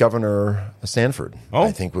Lieutenant Governor Sanford,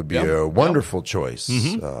 I think, would be a wonderful choice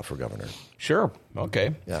for governor. Sure.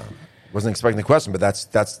 Okay. Yeah. Wasn't expecting the question, but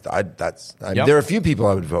there are a few people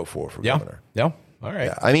I would vote for governor. Yeah. All right.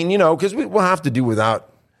 Yeah. I mean, because we'll have to do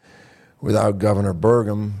without Governor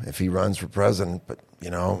Burgum if he runs for president, but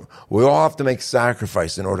we all have to make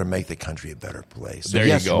sacrifice in order to make the country a better place. So there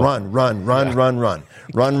you go. Run. Run,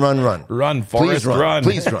 Forrest, run.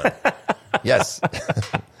 Please run. Yes.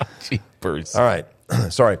 Jeepers. All right.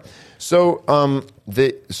 Sorry. So,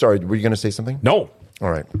 sorry, were you going to say something? No. All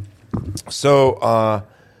right. So,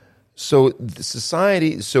 the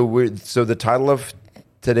society. So the title of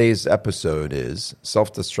today's episode is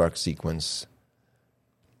 "Self-Destruct Sequence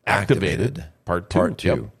Activated." Part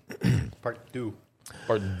two. Part two.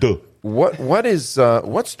 Part two.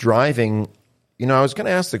 What's driving? I was going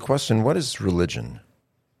to ask the question: what is religion?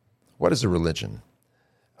 What is a religion?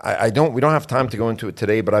 We don't have time to go into it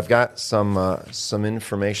today, but I've got some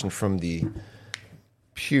information from the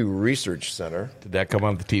Pew Research Center. Did that come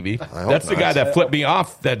on the TV? That's the guy that flipped me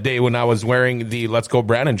off that day when I was wearing the Let's Go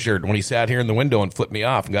Brandon shirt, when he sat here in the window and flipped me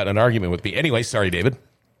off and got in an argument with me. Anyway, sorry, David.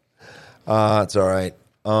 It's all right.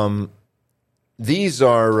 These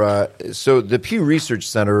are so the Pew Research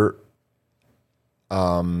Center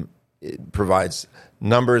it provides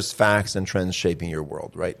numbers, facts, and trends shaping your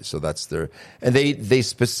world, right? So that's and they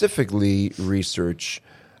specifically research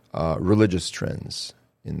religious trends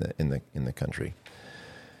in the country,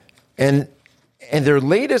 and their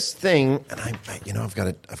latest thing, and I've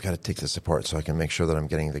got to take this apart so I can make sure that I'm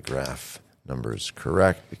getting the graph numbers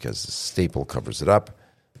correct because the staple covers it up,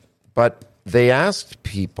 but they asked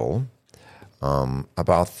people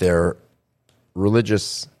about their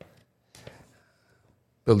religious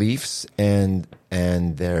beliefs and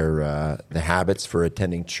their the habits for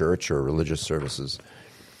attending church or religious services.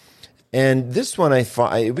 And this one, I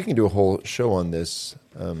thought we can do a whole show on this.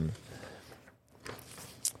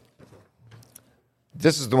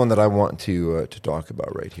 This is the one that I want to talk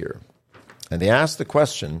about right here. And they asked the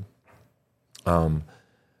question whether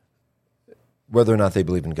or not they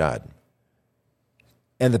believe in God.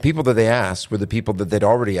 And the people that they asked were the people that they'd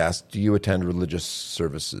already asked, do you attend religious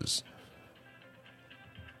services?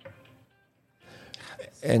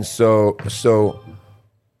 And so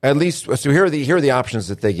at least, here are the options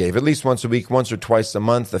that they gave. At least once a week, once or twice a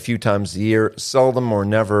month, a few times a year, seldom or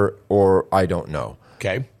never, or I don't know.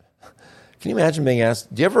 Okay. Can you imagine being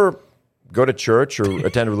asked, do you ever go to church or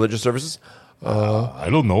attend religious services? I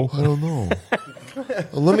don't know. I don't know.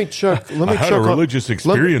 Let me check. I had a religious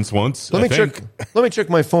experience once. Let me check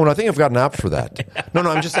my phone. I think I've got an app for that. No,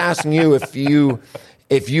 I'm just asking you if you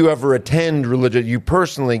ever attend religion. You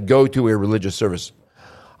personally go to a religious service.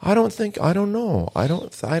 I don't know. I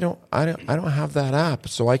don't have that app,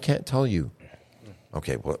 so I can't tell you.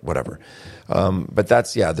 Okay, whatever. But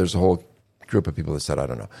there's a whole group of people that said I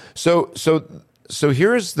don't know. So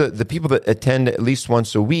here's the people that attend at least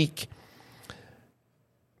once a week.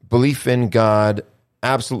 Belief in God,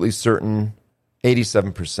 absolutely certain,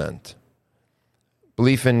 87%.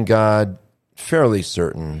 Belief in God, fairly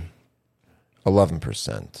certain,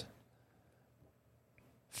 11%.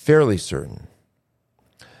 Fairly certain.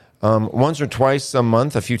 Once or twice a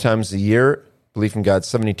month, a few times a year, belief in God,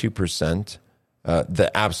 72%.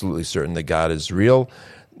 The absolutely certain that God is real.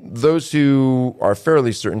 Those who are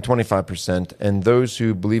fairly certain, 25%. And those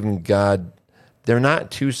who believe in God, they're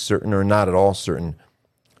not too certain or not at all certain,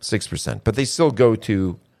 6%. But they still go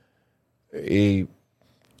to a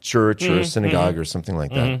church or a synagogue or something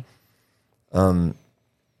like that.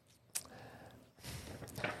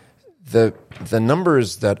 The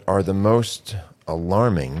numbers that are the most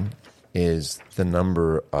alarming is the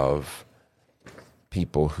number of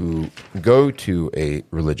people who go to a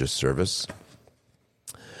religious service.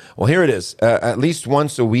 Well, here it is. At least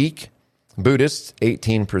once a week, Buddhists,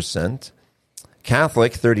 18%.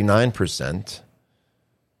 Catholic, 39%.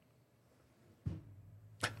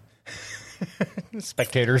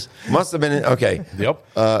 Spectators. Must have been, okay. Yep.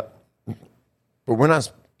 But we're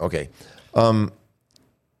not, okay.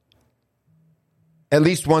 At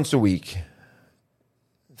least once a week,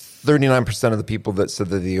 39% of the people that said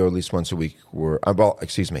that they go at least once a week were, of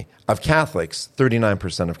Catholics,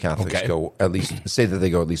 39% of Catholics say that they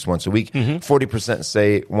go at least once a week. 40%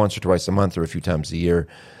 say once or twice a month or a few times a year.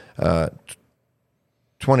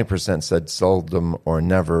 20% said seldom or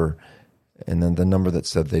never. And then the number that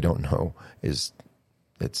said they don't know it's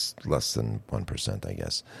less than 1%, I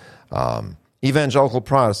guess. Evangelical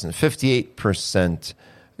Protestant, 58%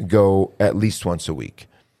 go at least once a week.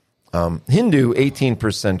 Hindu,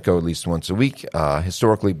 18% go at least once a week.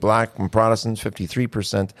 Historically black Protestants,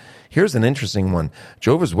 53%. Here's an interesting one.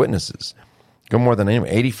 Jehovah's Witnesses go more than anyone.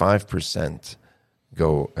 85%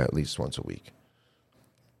 go at least once a week.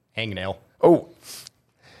 Hangnail. Oh.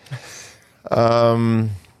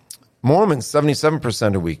 Mormons,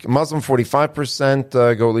 77% a week. Muslim,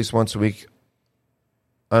 45% go at least once a week.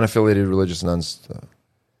 Unaffiliated religious nuns.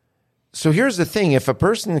 So here's the thing. If a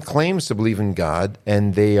person claims to believe in God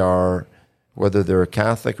and they are, whether they're a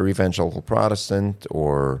Catholic or evangelical Protestant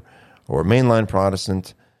or mainline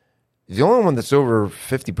Protestant, the only one that's over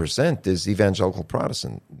 50% is evangelical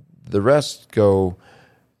Protestant. The rest go,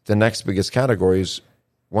 the next biggest categories,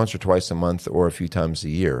 once or twice a month or a few times a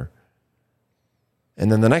year.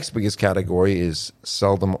 And then the next biggest category is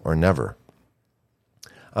seldom or never.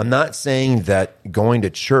 I'm not saying that going to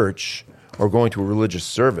church or going to a religious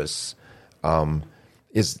service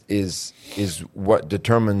is what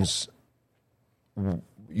determines,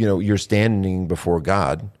 your standing before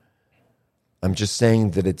God. I'm just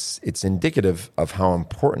saying that it's indicative of how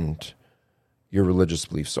important your religious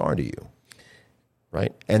beliefs are to you,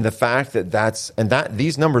 right? And the fact that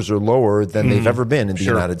these numbers are lower than they've ever been in the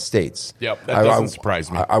United States. Yep, that doesn't surprise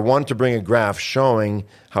me. I want to bring a graph showing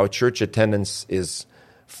how church attendance is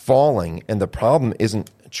falling, and the problem isn't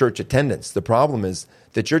church attendance. The problem is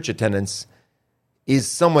that church attendance is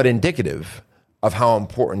somewhat indicative of how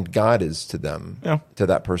important God is to them, to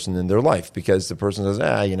that person in their life, because the person says,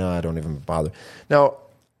 I don't even bother. Now,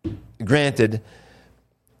 granted,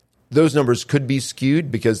 those numbers could be skewed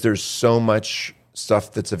because there's so much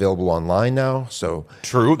stuff that's available online now. So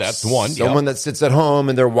true, that's one. Someone that sits at home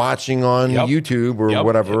and they're watching on YouTube or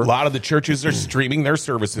whatever. A lot of the churches are streaming their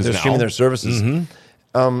services They're now. streaming their services.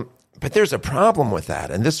 But there's a problem with that.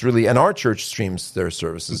 And our church streams their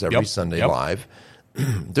services every Sunday live.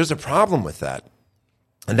 There's a problem with that.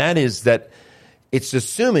 And that is that it's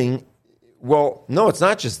assuming, well, no, it's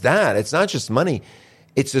not just that. It's not just money.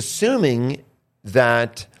 It's assuming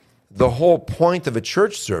that the whole point of a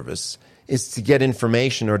church service is to get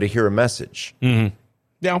information or to hear a message. Mm-hmm.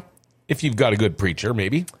 Yeah, if you've got a good preacher,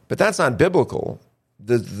 maybe. But that's not biblical.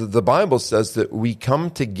 The Bible says that we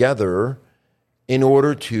come together in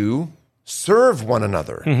order to serve one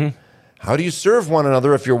another. Mm-hmm. How do you serve one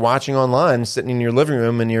another if you're watching online, sitting in your living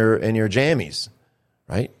room in your jammies,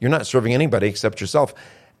 right? You're not serving anybody except yourself.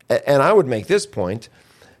 And I would make this point,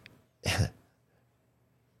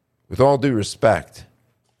 with all due respect,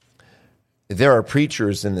 there are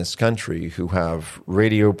preachers in this country who have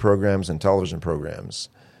radio programs and television programs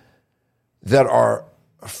that are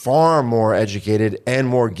far more educated and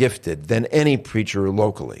more gifted than any preacher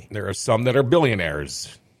locally. There are some that are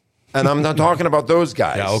billionaires. And I'm not talking about those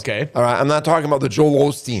guys. Yeah, okay. All right, I'm not talking about the Joel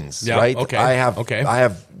Osteens, right? Okay. I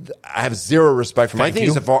have zero respect for him. I think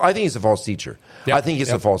he's a false teacher. Yep. I think he's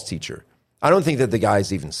a false teacher. I don't think that the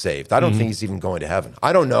guy's even saved. I don't think he's even going to heaven.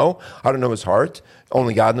 I don't know. I don't know his heart.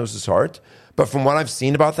 Only God knows his heart. But from what I've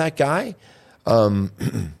seen about that guy, from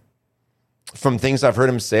things I've heard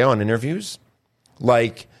him say on interviews,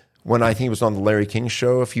 like when I think he was on the Larry King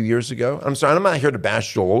show a few years ago. I'm sorry, I'm not here to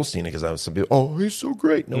bash Joel Osteen because I was some people, he's so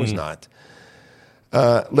great. No, he's not.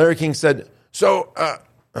 Larry King said, so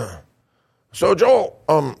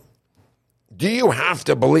Joel, do you have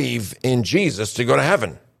to believe in Jesus to go to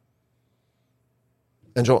heaven?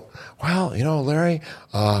 And Joel, well, Larry,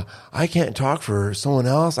 I can't talk for someone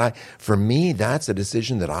else. For me, that's a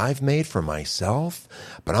decision that I've made for myself,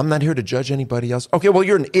 but I'm not here to judge anybody else. Okay, well,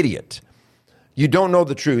 you're an idiot. You don't know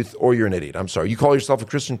the truth, or you're an idiot. I'm sorry. You call yourself a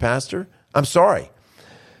Christian pastor? I'm sorry.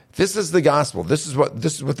 This is the gospel. This is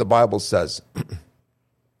what the Bible says.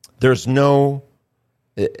 There's no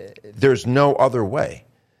other way.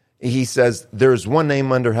 He says, there's one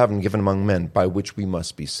name under heaven given among men by which we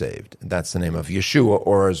must be saved. That's the name of Yeshua,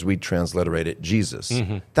 or as we transliterate it, Jesus.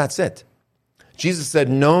 Mm-hmm. That's it. Jesus said,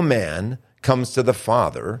 no man comes to the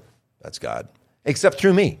Father, that's God, except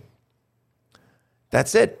through me.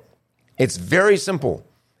 That's it. It's very simple.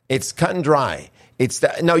 It's cut and dry.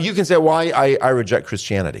 Now, you can say, why I reject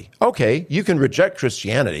Christianity. Okay, you can reject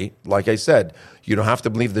Christianity. Like I said, you don't have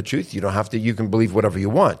to believe the truth. You can believe whatever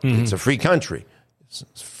you want. Mm-hmm. It's a free country.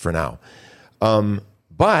 For now.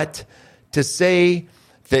 But to say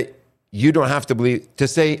that you don't have to believe, to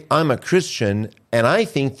say I'm a Christian and I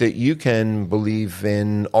think that you can believe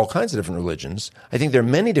in all kinds of different religions, I think there are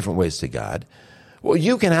many different ways to God. Well,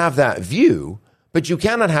 you can have that view, but you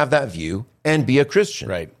cannot have that view and be a Christian.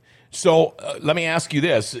 Right. So let me ask you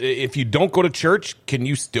this. If you don't go to church, can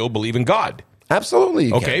you still believe in God? Absolutely.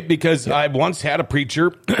 You can. Because I once had a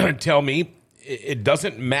preacher tell me, it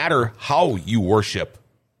doesn't matter how you worship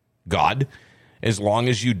God, as long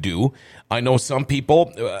as you do. I know some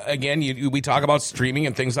people, again, we talk about streaming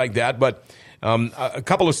and things like that, but a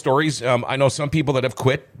couple of stories. I know some people that have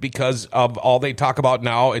quit because of all they talk about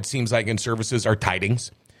now, it seems like in services, are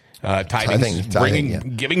tidings.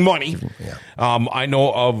 Giving money. Yeah. I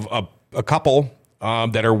know of a couple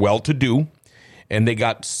that are well-to-do, and they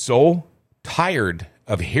got so tired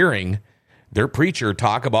of hearing their preacher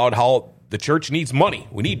talk about how the church needs money.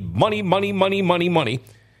 We need money, money, money, money, money.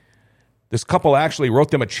 This couple actually wrote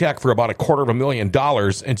them a check for about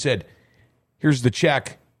 $250,000 and said, here's the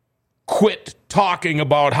check. Quit talking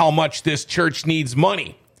about how much this church needs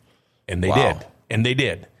money. And they did. And they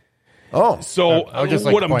did. So I would just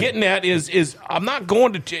like what to I'm point- getting at is I'm not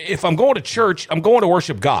going to, if I'm going to church, I'm going to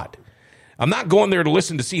worship God. I'm not going there to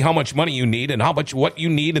listen to see how much money you need and what you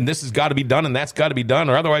need, and this has got to be done and that's got to be done,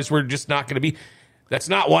 or otherwise we're just not going to be. That's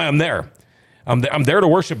not why I'm there. I'm there to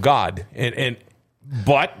worship God,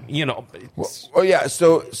 but you know. Well, yeah.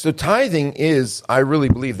 So tithing is. I really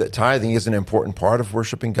believe that tithing is an important part of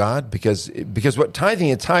worshiping God because what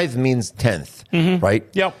tithe means tenth, right?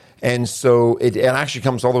 Yep. And so it actually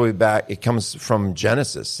comes all the way back. It comes from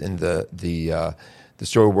Genesis in the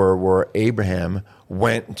story where Abraham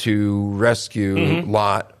went to rescue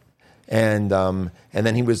Lot, and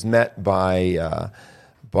then he was met by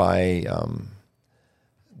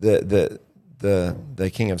the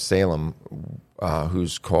king of Salem,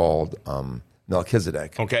 who's called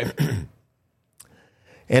Melchizedek. Okay.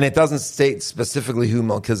 And it doesn't state specifically who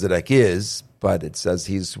Melchizedek is, but it says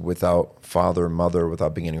he's without father, mother,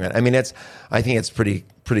 without beginning. I mean, I think it's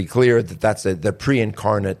pretty clear that that's the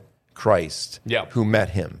pre-incarnate Christ who met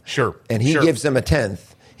him. Sure. And he gives him a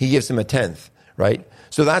tenth. He gives him a tenth, right?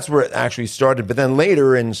 So that's where it actually started. But then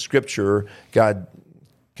later in Scripture, God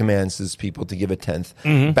commands his people to give a tenth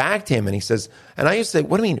back to him. And he says, and I used to say,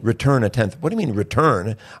 what do you mean return a tenth? What do you mean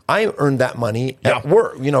return? I earned that money at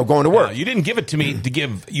work, going to work. You didn't give it to me to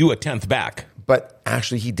give you a tenth back. But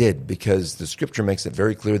actually he did, because the Scripture makes it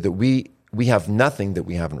very clear that we have nothing that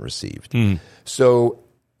we haven't received. So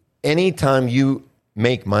anytime you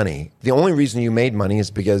make money, the only reason you made money is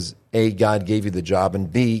because A, God gave you the job, and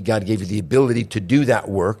B, God gave you the ability to do that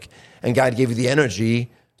work, and God gave you the energy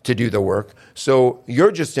to do the work. So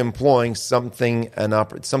you're just employing something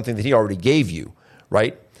that he already gave you,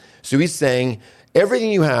 right? So he's saying,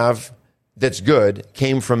 everything you have that's good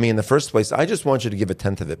came from me in the first place. I just want you to give a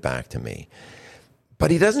tenth of it back to me. But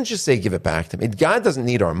he doesn't just say give it back to me. God doesn't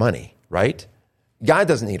need our money, right? God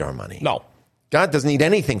doesn't need our money. No. God doesn't need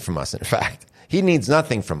anything from us, in fact. He needs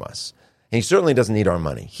nothing from us. And he certainly doesn't need our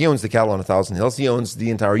money. He owns the cattle on 1,000 hills. He owns the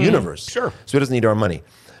entire universe. Sure. So he doesn't need our money.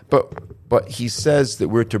 But he says that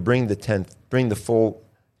we're to bring the full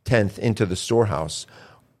tenth into the storehouse.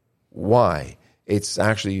 Why? It's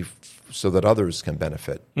actually so that others can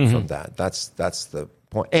benefit from that. That's the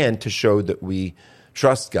point. And to show that we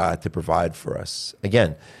trust God to provide for us.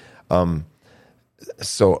 Again,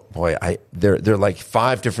 so boy, there are like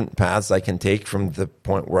 5 different paths I can take from the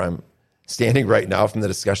point where I'm standing right now, from the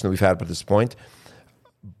discussion that we've had up to this point.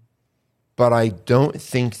 But I don't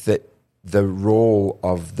think that the role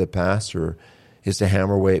of the pastor is to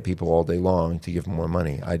hammer away at people all day long to give more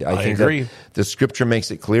money. I think agree. that the Scripture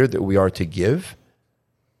makes it clear that we are to give.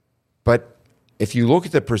 But if you look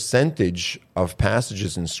at the percentage of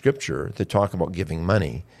passages in Scripture that talk about giving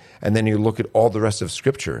money, and then you look at all the rest of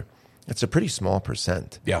Scripture, it's a pretty small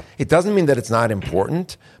percent. Yeah. It doesn't mean that it's not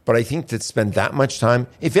important, but I think to spend that much time,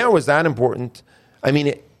 if it was that important,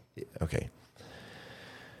 okay.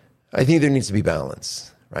 I think there needs to be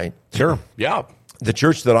balance, right? Sure. Yeah. The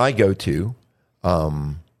church that I go to,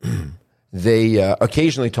 they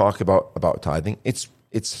occasionally talk about tithing. It's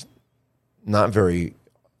not very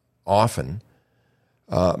often,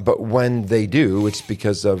 but when they do, it's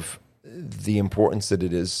because of the importance that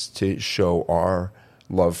it is to show our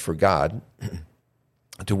love for God,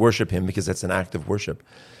 to worship Him, because that's an act of worship.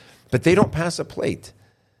 But they don't pass a plate,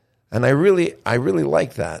 and I really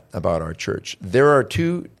like that about our church. There are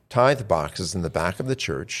 2 tithe boxes in the back of the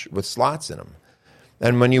church with slots in them.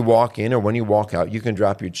 And when you walk in or when you walk out, you can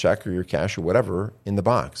drop your check or your cash or whatever in the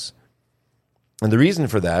box. And the reason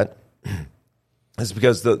for that is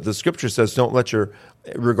because the Scripture says,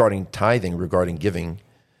 regarding tithing, regarding giving,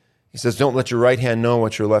 he says, don't let your right hand know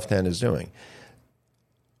what your left hand is doing.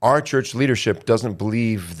 Our church leadership doesn't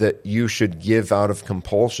believe that you should give out of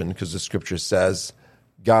compulsion, because the Scripture says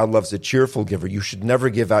God loves a cheerful giver. You should never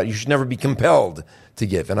give out. You should never be compelled to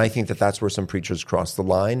give. And I think that that's where some preachers cross the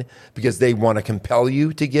line, because they want to compel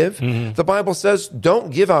you to give. The Bible says don't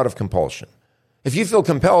give out of compulsion. If you feel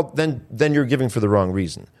compelled, then you're giving for the wrong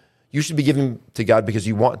reason. You should be giving to God because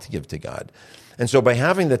you want to give to God. And so by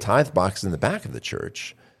having the tithe box in the back of the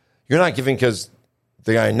church, you're not giving because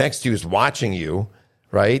the guy next to you is watching you,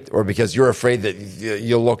 right? Or because you're afraid that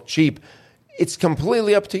you'll look cheap. It's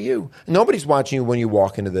completely up to you. Nobody's watching you when you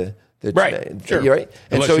walk into the right, sure. Right?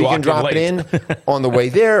 And Unless so you walk can drop it late. in on the way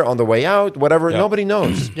there, on the way out, whatever. Yeah. Nobody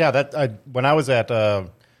knows. Yeah, when I was at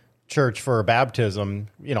church for baptism,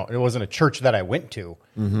 it wasn't a church that I went to,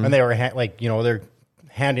 and they were they're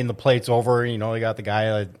handing the plates over. They got the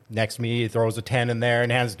guy next to me, he throws a 10 in there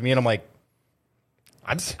and hands it to me, and I'm like,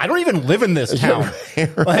 I don't even live in this town.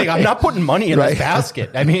 Like, I'm not putting money in this basket.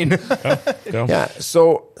 I mean, yeah.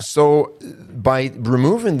 So by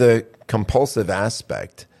removing the compulsive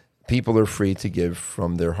aspect, people are free to give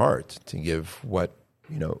from their heart, to give what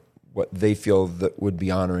they feel that would be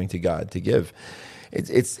honoring to God to give.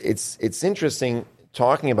 It's interesting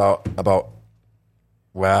talking about.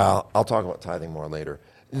 Well, I'll talk about tithing more later.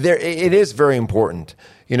 It is very important.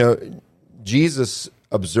 Jesus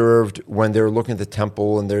observed when they were looking at the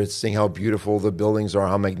temple and they're seeing how beautiful the buildings are,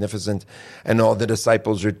 how magnificent, and all the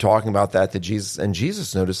disciples are talking about that to Jesus. And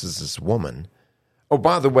Jesus notices this woman. Oh,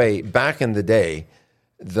 by the way, back in the day,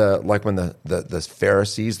 when the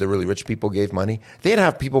Pharisees, the really rich people, gave money, they'd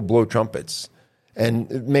have people blow trumpets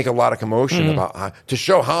and make a lot of commotion about to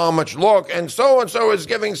show how much. Look, and so is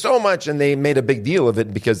giving so much, and they made a big deal of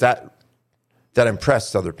it because that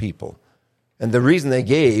impressed other people, and the reason they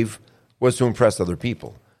gave was to impress other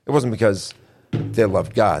people. It wasn't because they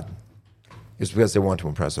loved God. It's because they want to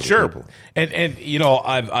impress other people. And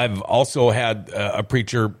I've also had a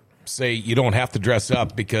preacher say you don't have to dress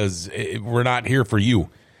up because we're not here for you.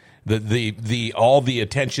 All the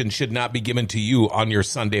attention should not be given to you on your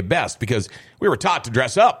Sunday best, because we were taught to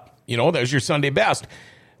dress up. There's your Sunday best.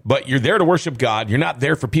 But you're there to worship God. You're not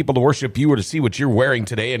there for people to worship you or to see what you're wearing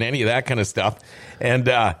today and any of that kind of stuff. And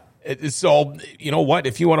so, you know what?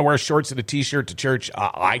 If you want to wear shorts and a T-shirt to church,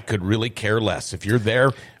 I could really care less. If you're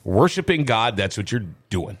there worshiping God, that's what you're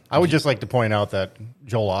doing. I would just like to point out that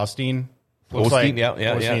Joel Osteen looks like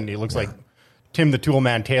he looks like Tim the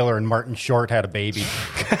Toolman Taylor and Martin Short had a baby.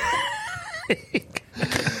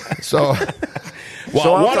 So...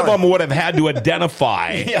 Well, one of them would have had to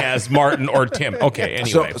identify as Martin or Tim. Okay,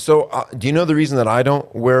 anyway. So do you know the reason that I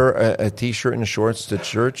don't wear a T-shirt and shorts to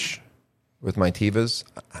church with my Tevas?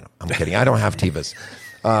 I'm kidding. I don't have Tevas.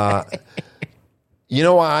 You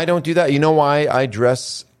know why I don't do that? You know why I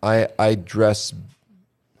dress? I dress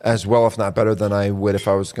as well, if not better, than I would if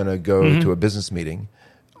I was going to go to a business meeting.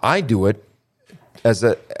 I do it as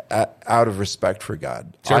out of respect for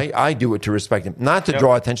God. Sure. I do it to respect Him, not to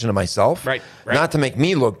draw attention to myself, right. Not to make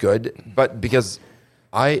me look good, but because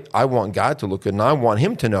I want God to look good, and I want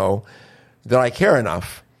Him to know that I care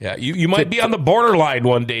enough. Yeah, you might be on the borderline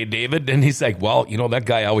one day, David, and he's like, well, that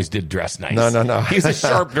guy always did dress nice. No. He's a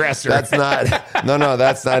sharp dresser. That's not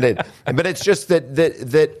it. But it's just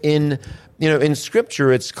that in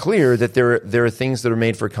Scripture, it's clear that there are things that are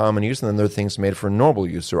made for common use, and then there are things made for noble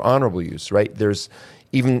use or honorable use, right? There's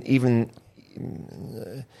even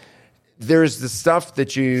there's the stuff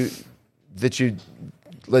that you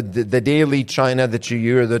the daily china that you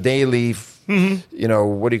use, or the daily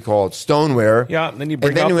what do you call it, stoneware. Yeah, and then you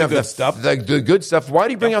bring out the good stuff. The good stuff. Why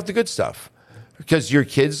do you bring out the good stuff? Because your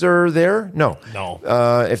kids are there? No.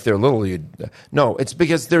 If they're little, no. It's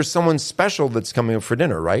because there's someone special that's coming up for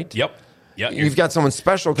dinner, right? Yep. Yeah, you've got someone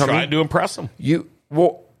special coming. Trying to impress them.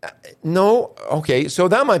 No. Okay, so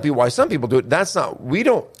that might be why some people do it. That's not. We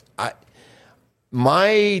don't.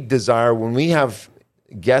 My desire when we have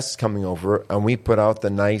guests coming over and we put out the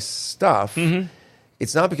nice stuff,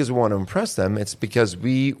 it's not because we want to impress them. It's because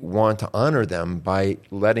we want to honor them by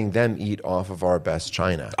letting them eat off of our best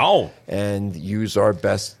china. Oh, and use our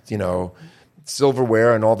best,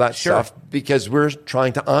 silverware and all that stuff, because we're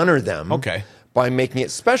trying to honor them. Okay. By making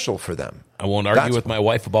it special for them. I won't argue with my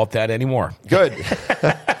wife about that anymore. Good.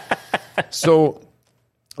 So,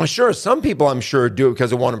 sure, some people I'm sure do it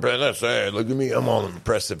because they want to impress. Hey, look at me, I'm all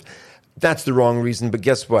impressive. That's the wrong reason, but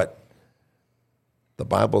guess what? The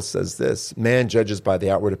Bible says this: man judges by the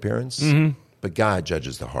outward appearance, but God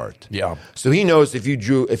judges the heart. Yeah. So He knows if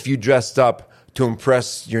you dressed up to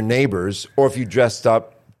impress your neighbors, or if you dressed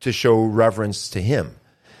up to show reverence to Him.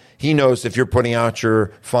 He knows if you're putting out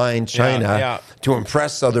your fine china to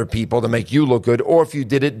impress other people, to make you look good, or if you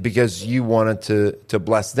did it because you wanted to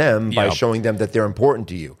bless them by showing them that they're important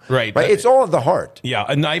to you. Right. It's all of the heart. Yeah,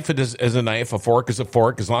 a knife is a knife, a fork is a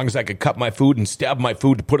fork. As long as I could cut my food and stab my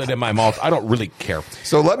food to put it in my mouth, I don't really care.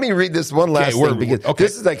 So let me read this one last thing, because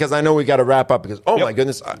this is because I know we got to wrap up, because, my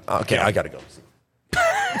goodness. I got to go.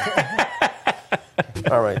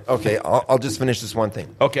 All right. Okay, I'll just finish this one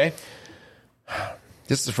thing. Okay.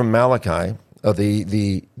 This is from Malachi,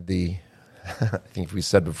 the I think we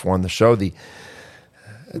said before on the show, the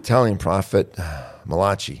Italian prophet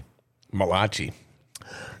Malachi. Malachi,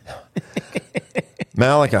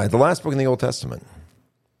 the last book in the Old Testament.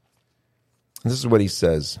 And this is what he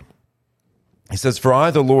says. He says, "For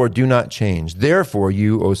I, the Lord, do not change. Therefore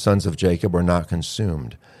you, O sons of Jacob, are not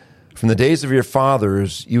consumed. From the days of your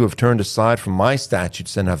fathers you have turned aside from my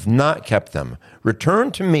statutes and have not kept them.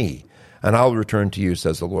 Return to me, and I'll return to you,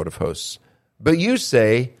 says the Lord of hosts. But you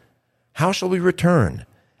say, how shall we return?"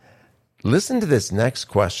 Listen to this next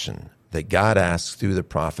question that God asks through the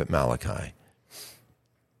prophet Malachi.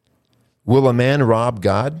 Will a man rob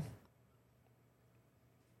God?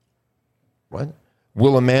 What?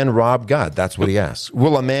 Will a man rob God? That's what he asks.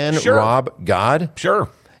 Will a man rob God? Sure.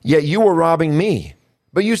 Yet you are robbing me.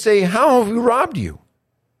 But you say, how have we robbed you?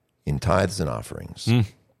 In tithes and offerings.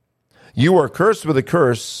 You are cursed with a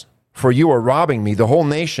curse, for you are robbing me, the whole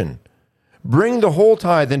nation. Bring the whole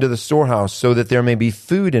tithe into the storehouse, so that there may be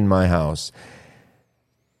food in my house.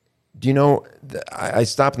 Do you know, I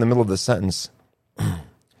stop in the middle of the sentence. Do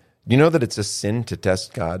you know that it's a sin to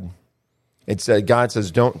test God? It's God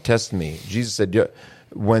says, don't test me. Jesus said,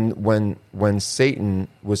 when Satan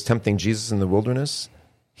was tempting Jesus in the wilderness,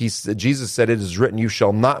 Jesus said, it is written, you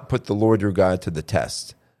shall not put the Lord your God to the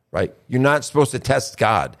test. Right? You're not supposed to test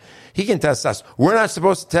God. He can test us. We're not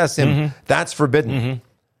supposed to test him. That's forbidden.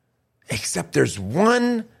 Except there's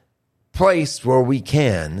one place where we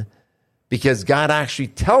can, because God actually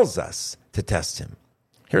tells us to test him.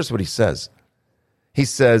 Here's what he says. He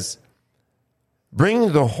says,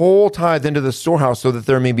 bring the whole tithe into the storehouse, so that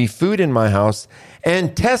there may be food in my house,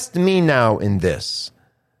 and test me now in this,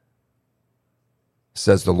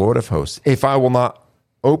 says the Lord of hosts, if I will not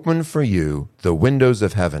open for you the windows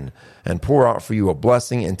of heaven and pour out for you a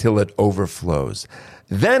blessing until it overflows.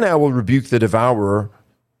 Then I will rebuke the devourer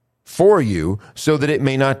for you, so that it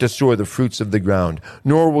may not destroy the fruits of the ground,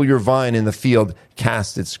 nor will your vine in the field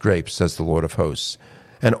cast its grapes, says the Lord of hosts.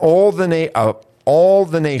 And all the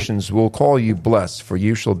nations will call you blessed, for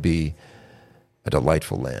you shall be a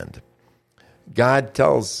delightful land. God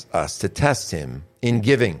tells us to test him in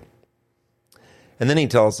giving. And then he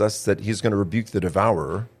tells us that he's going to rebuke the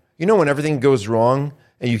devourer. You know, when everything goes wrong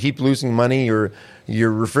and you keep losing money, your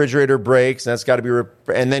refrigerator breaks, and that's got to be,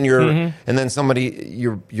 and then and then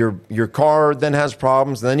your car then has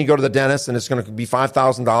problems, and then you go to the dentist, and it's going to be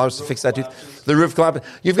 $5,000 to fix that tooth. The roof collapse.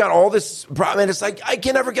 You've got all this problem, and it's like, I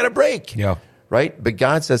can never get a break. Yeah. Right? But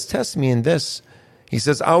God says, test me in this. He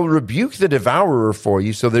says, I'll rebuke the devourer for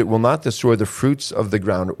you, so that it will not destroy the fruits of the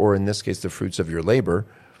ground, or in this case, the fruits of your labor,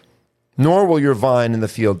 nor will your vine in the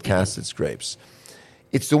field cast its grapes.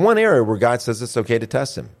 It's the one area where God says it's okay to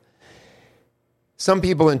test him. Some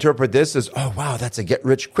people interpret this as, oh, wow, that's a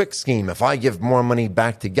get-rich-quick scheme. If I give more money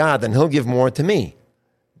back to God, then he'll give more to me.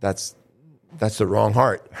 That's the wrong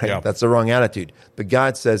heart. Right? Yeah. That's the wrong attitude. But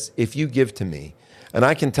God says, if you give to me, and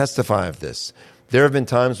I can testify of this, there have been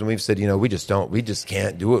times when we've said, we just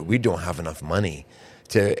can't do it. We don't have enough money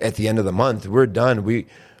at the end of the month. We're done. We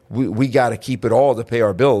got to keep it all to pay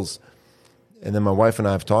our bills. And then my wife and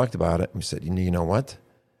I have talked about it. We said, you know what?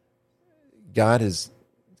 God has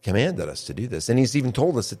commanded us to do this. And he's even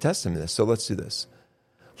told us to test him in this. So let's do this.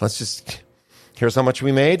 Here's how much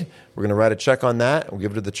we made. We're going to write a check on that. We'll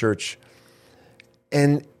give it to the church.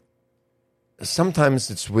 And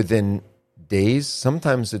sometimes it's within days.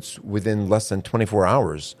 Sometimes it's within less than 24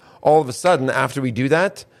 hours. All of a sudden, after we do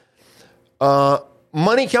that,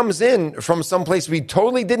 money comes in from someplace we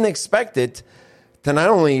totally didn't expect it to not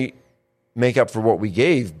only make up for what we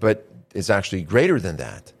gave, but it's actually greater than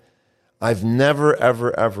that. I've never,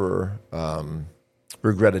 ever, ever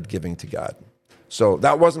regretted giving to God. So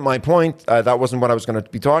that wasn't my point. That wasn't what I was going to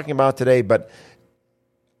be talking about today, but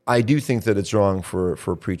I do think that it's wrong for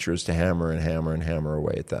preachers to hammer and hammer and hammer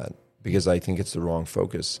away at that, because I think it's the wrong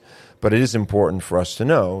focus. But it is important for us to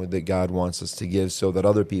know that God wants us to give so that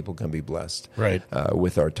other people can be blessed, right,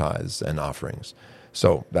 with our tithes and offerings.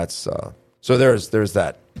 So that's so there's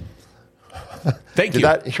that. Thank you.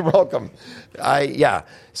 You're welcome.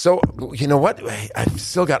 So you know what? I've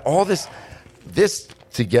still got all this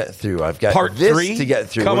to get through. I've got part this 3 to get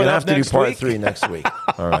through. We're going to have to do part week. 3 next week.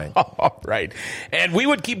 All right. All right. And we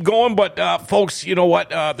would keep going, but folks, you know what?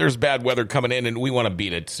 There's bad weather coming in, and we want to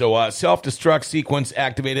beat it. So self-destruct sequence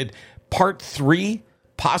activated. Part 3,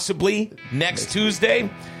 possibly next Tuesday.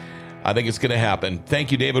 I think it's going to happen.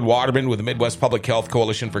 Thank you, David Waterman with the Midwest Public Health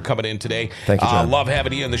Coalition, for coming in today. Thank you, John. Love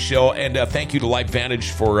having you on the show. And thank you to LifeVantage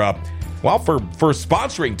for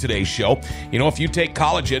sponsoring today's show. You know, if you take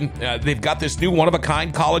collagen, they've got this new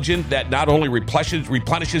one-of-a-kind collagen that not only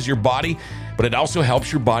replenishes your body, but it also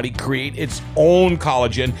helps your body create its own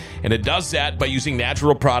collagen. And it does that by using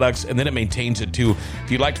natural products, and then it maintains it too.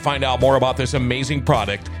 If you'd like to find out more about this amazing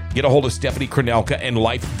product, get a hold of Stephanie Kronelka and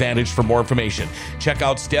LifeVantage for more information. Check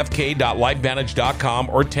out stephk.lifevantage.com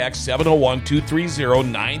or text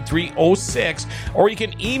 701-230-9306, or you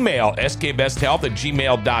can email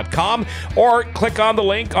skbesthealth@gmail.com, or click on the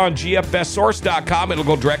link on gfbestsource.com. It'll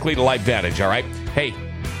go directly to LifeVantage, all right? Hey,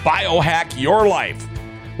 biohack your life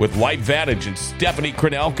with LifeVantage and Stephanie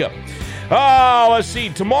Kronelka. Let's see.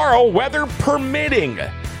 Tomorrow, weather permitting,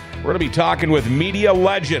 we're going to be talking with media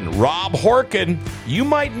legend Rob Horkin. You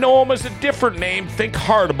might know him as a different name. Think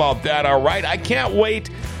hard about that, all right? I can't wait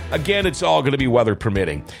Again, it's all going to be weather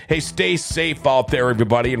permitting. Hey, stay safe out there,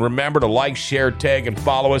 everybody, and remember to like, share, tag, and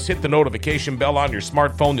follow us. Hit the notification bell on your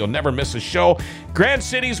smartphone. You'll never miss a show. Grand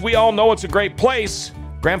Cities, we all know it's a great place.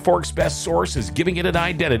 Grand Forks' best source is giving it an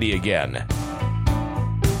identity again.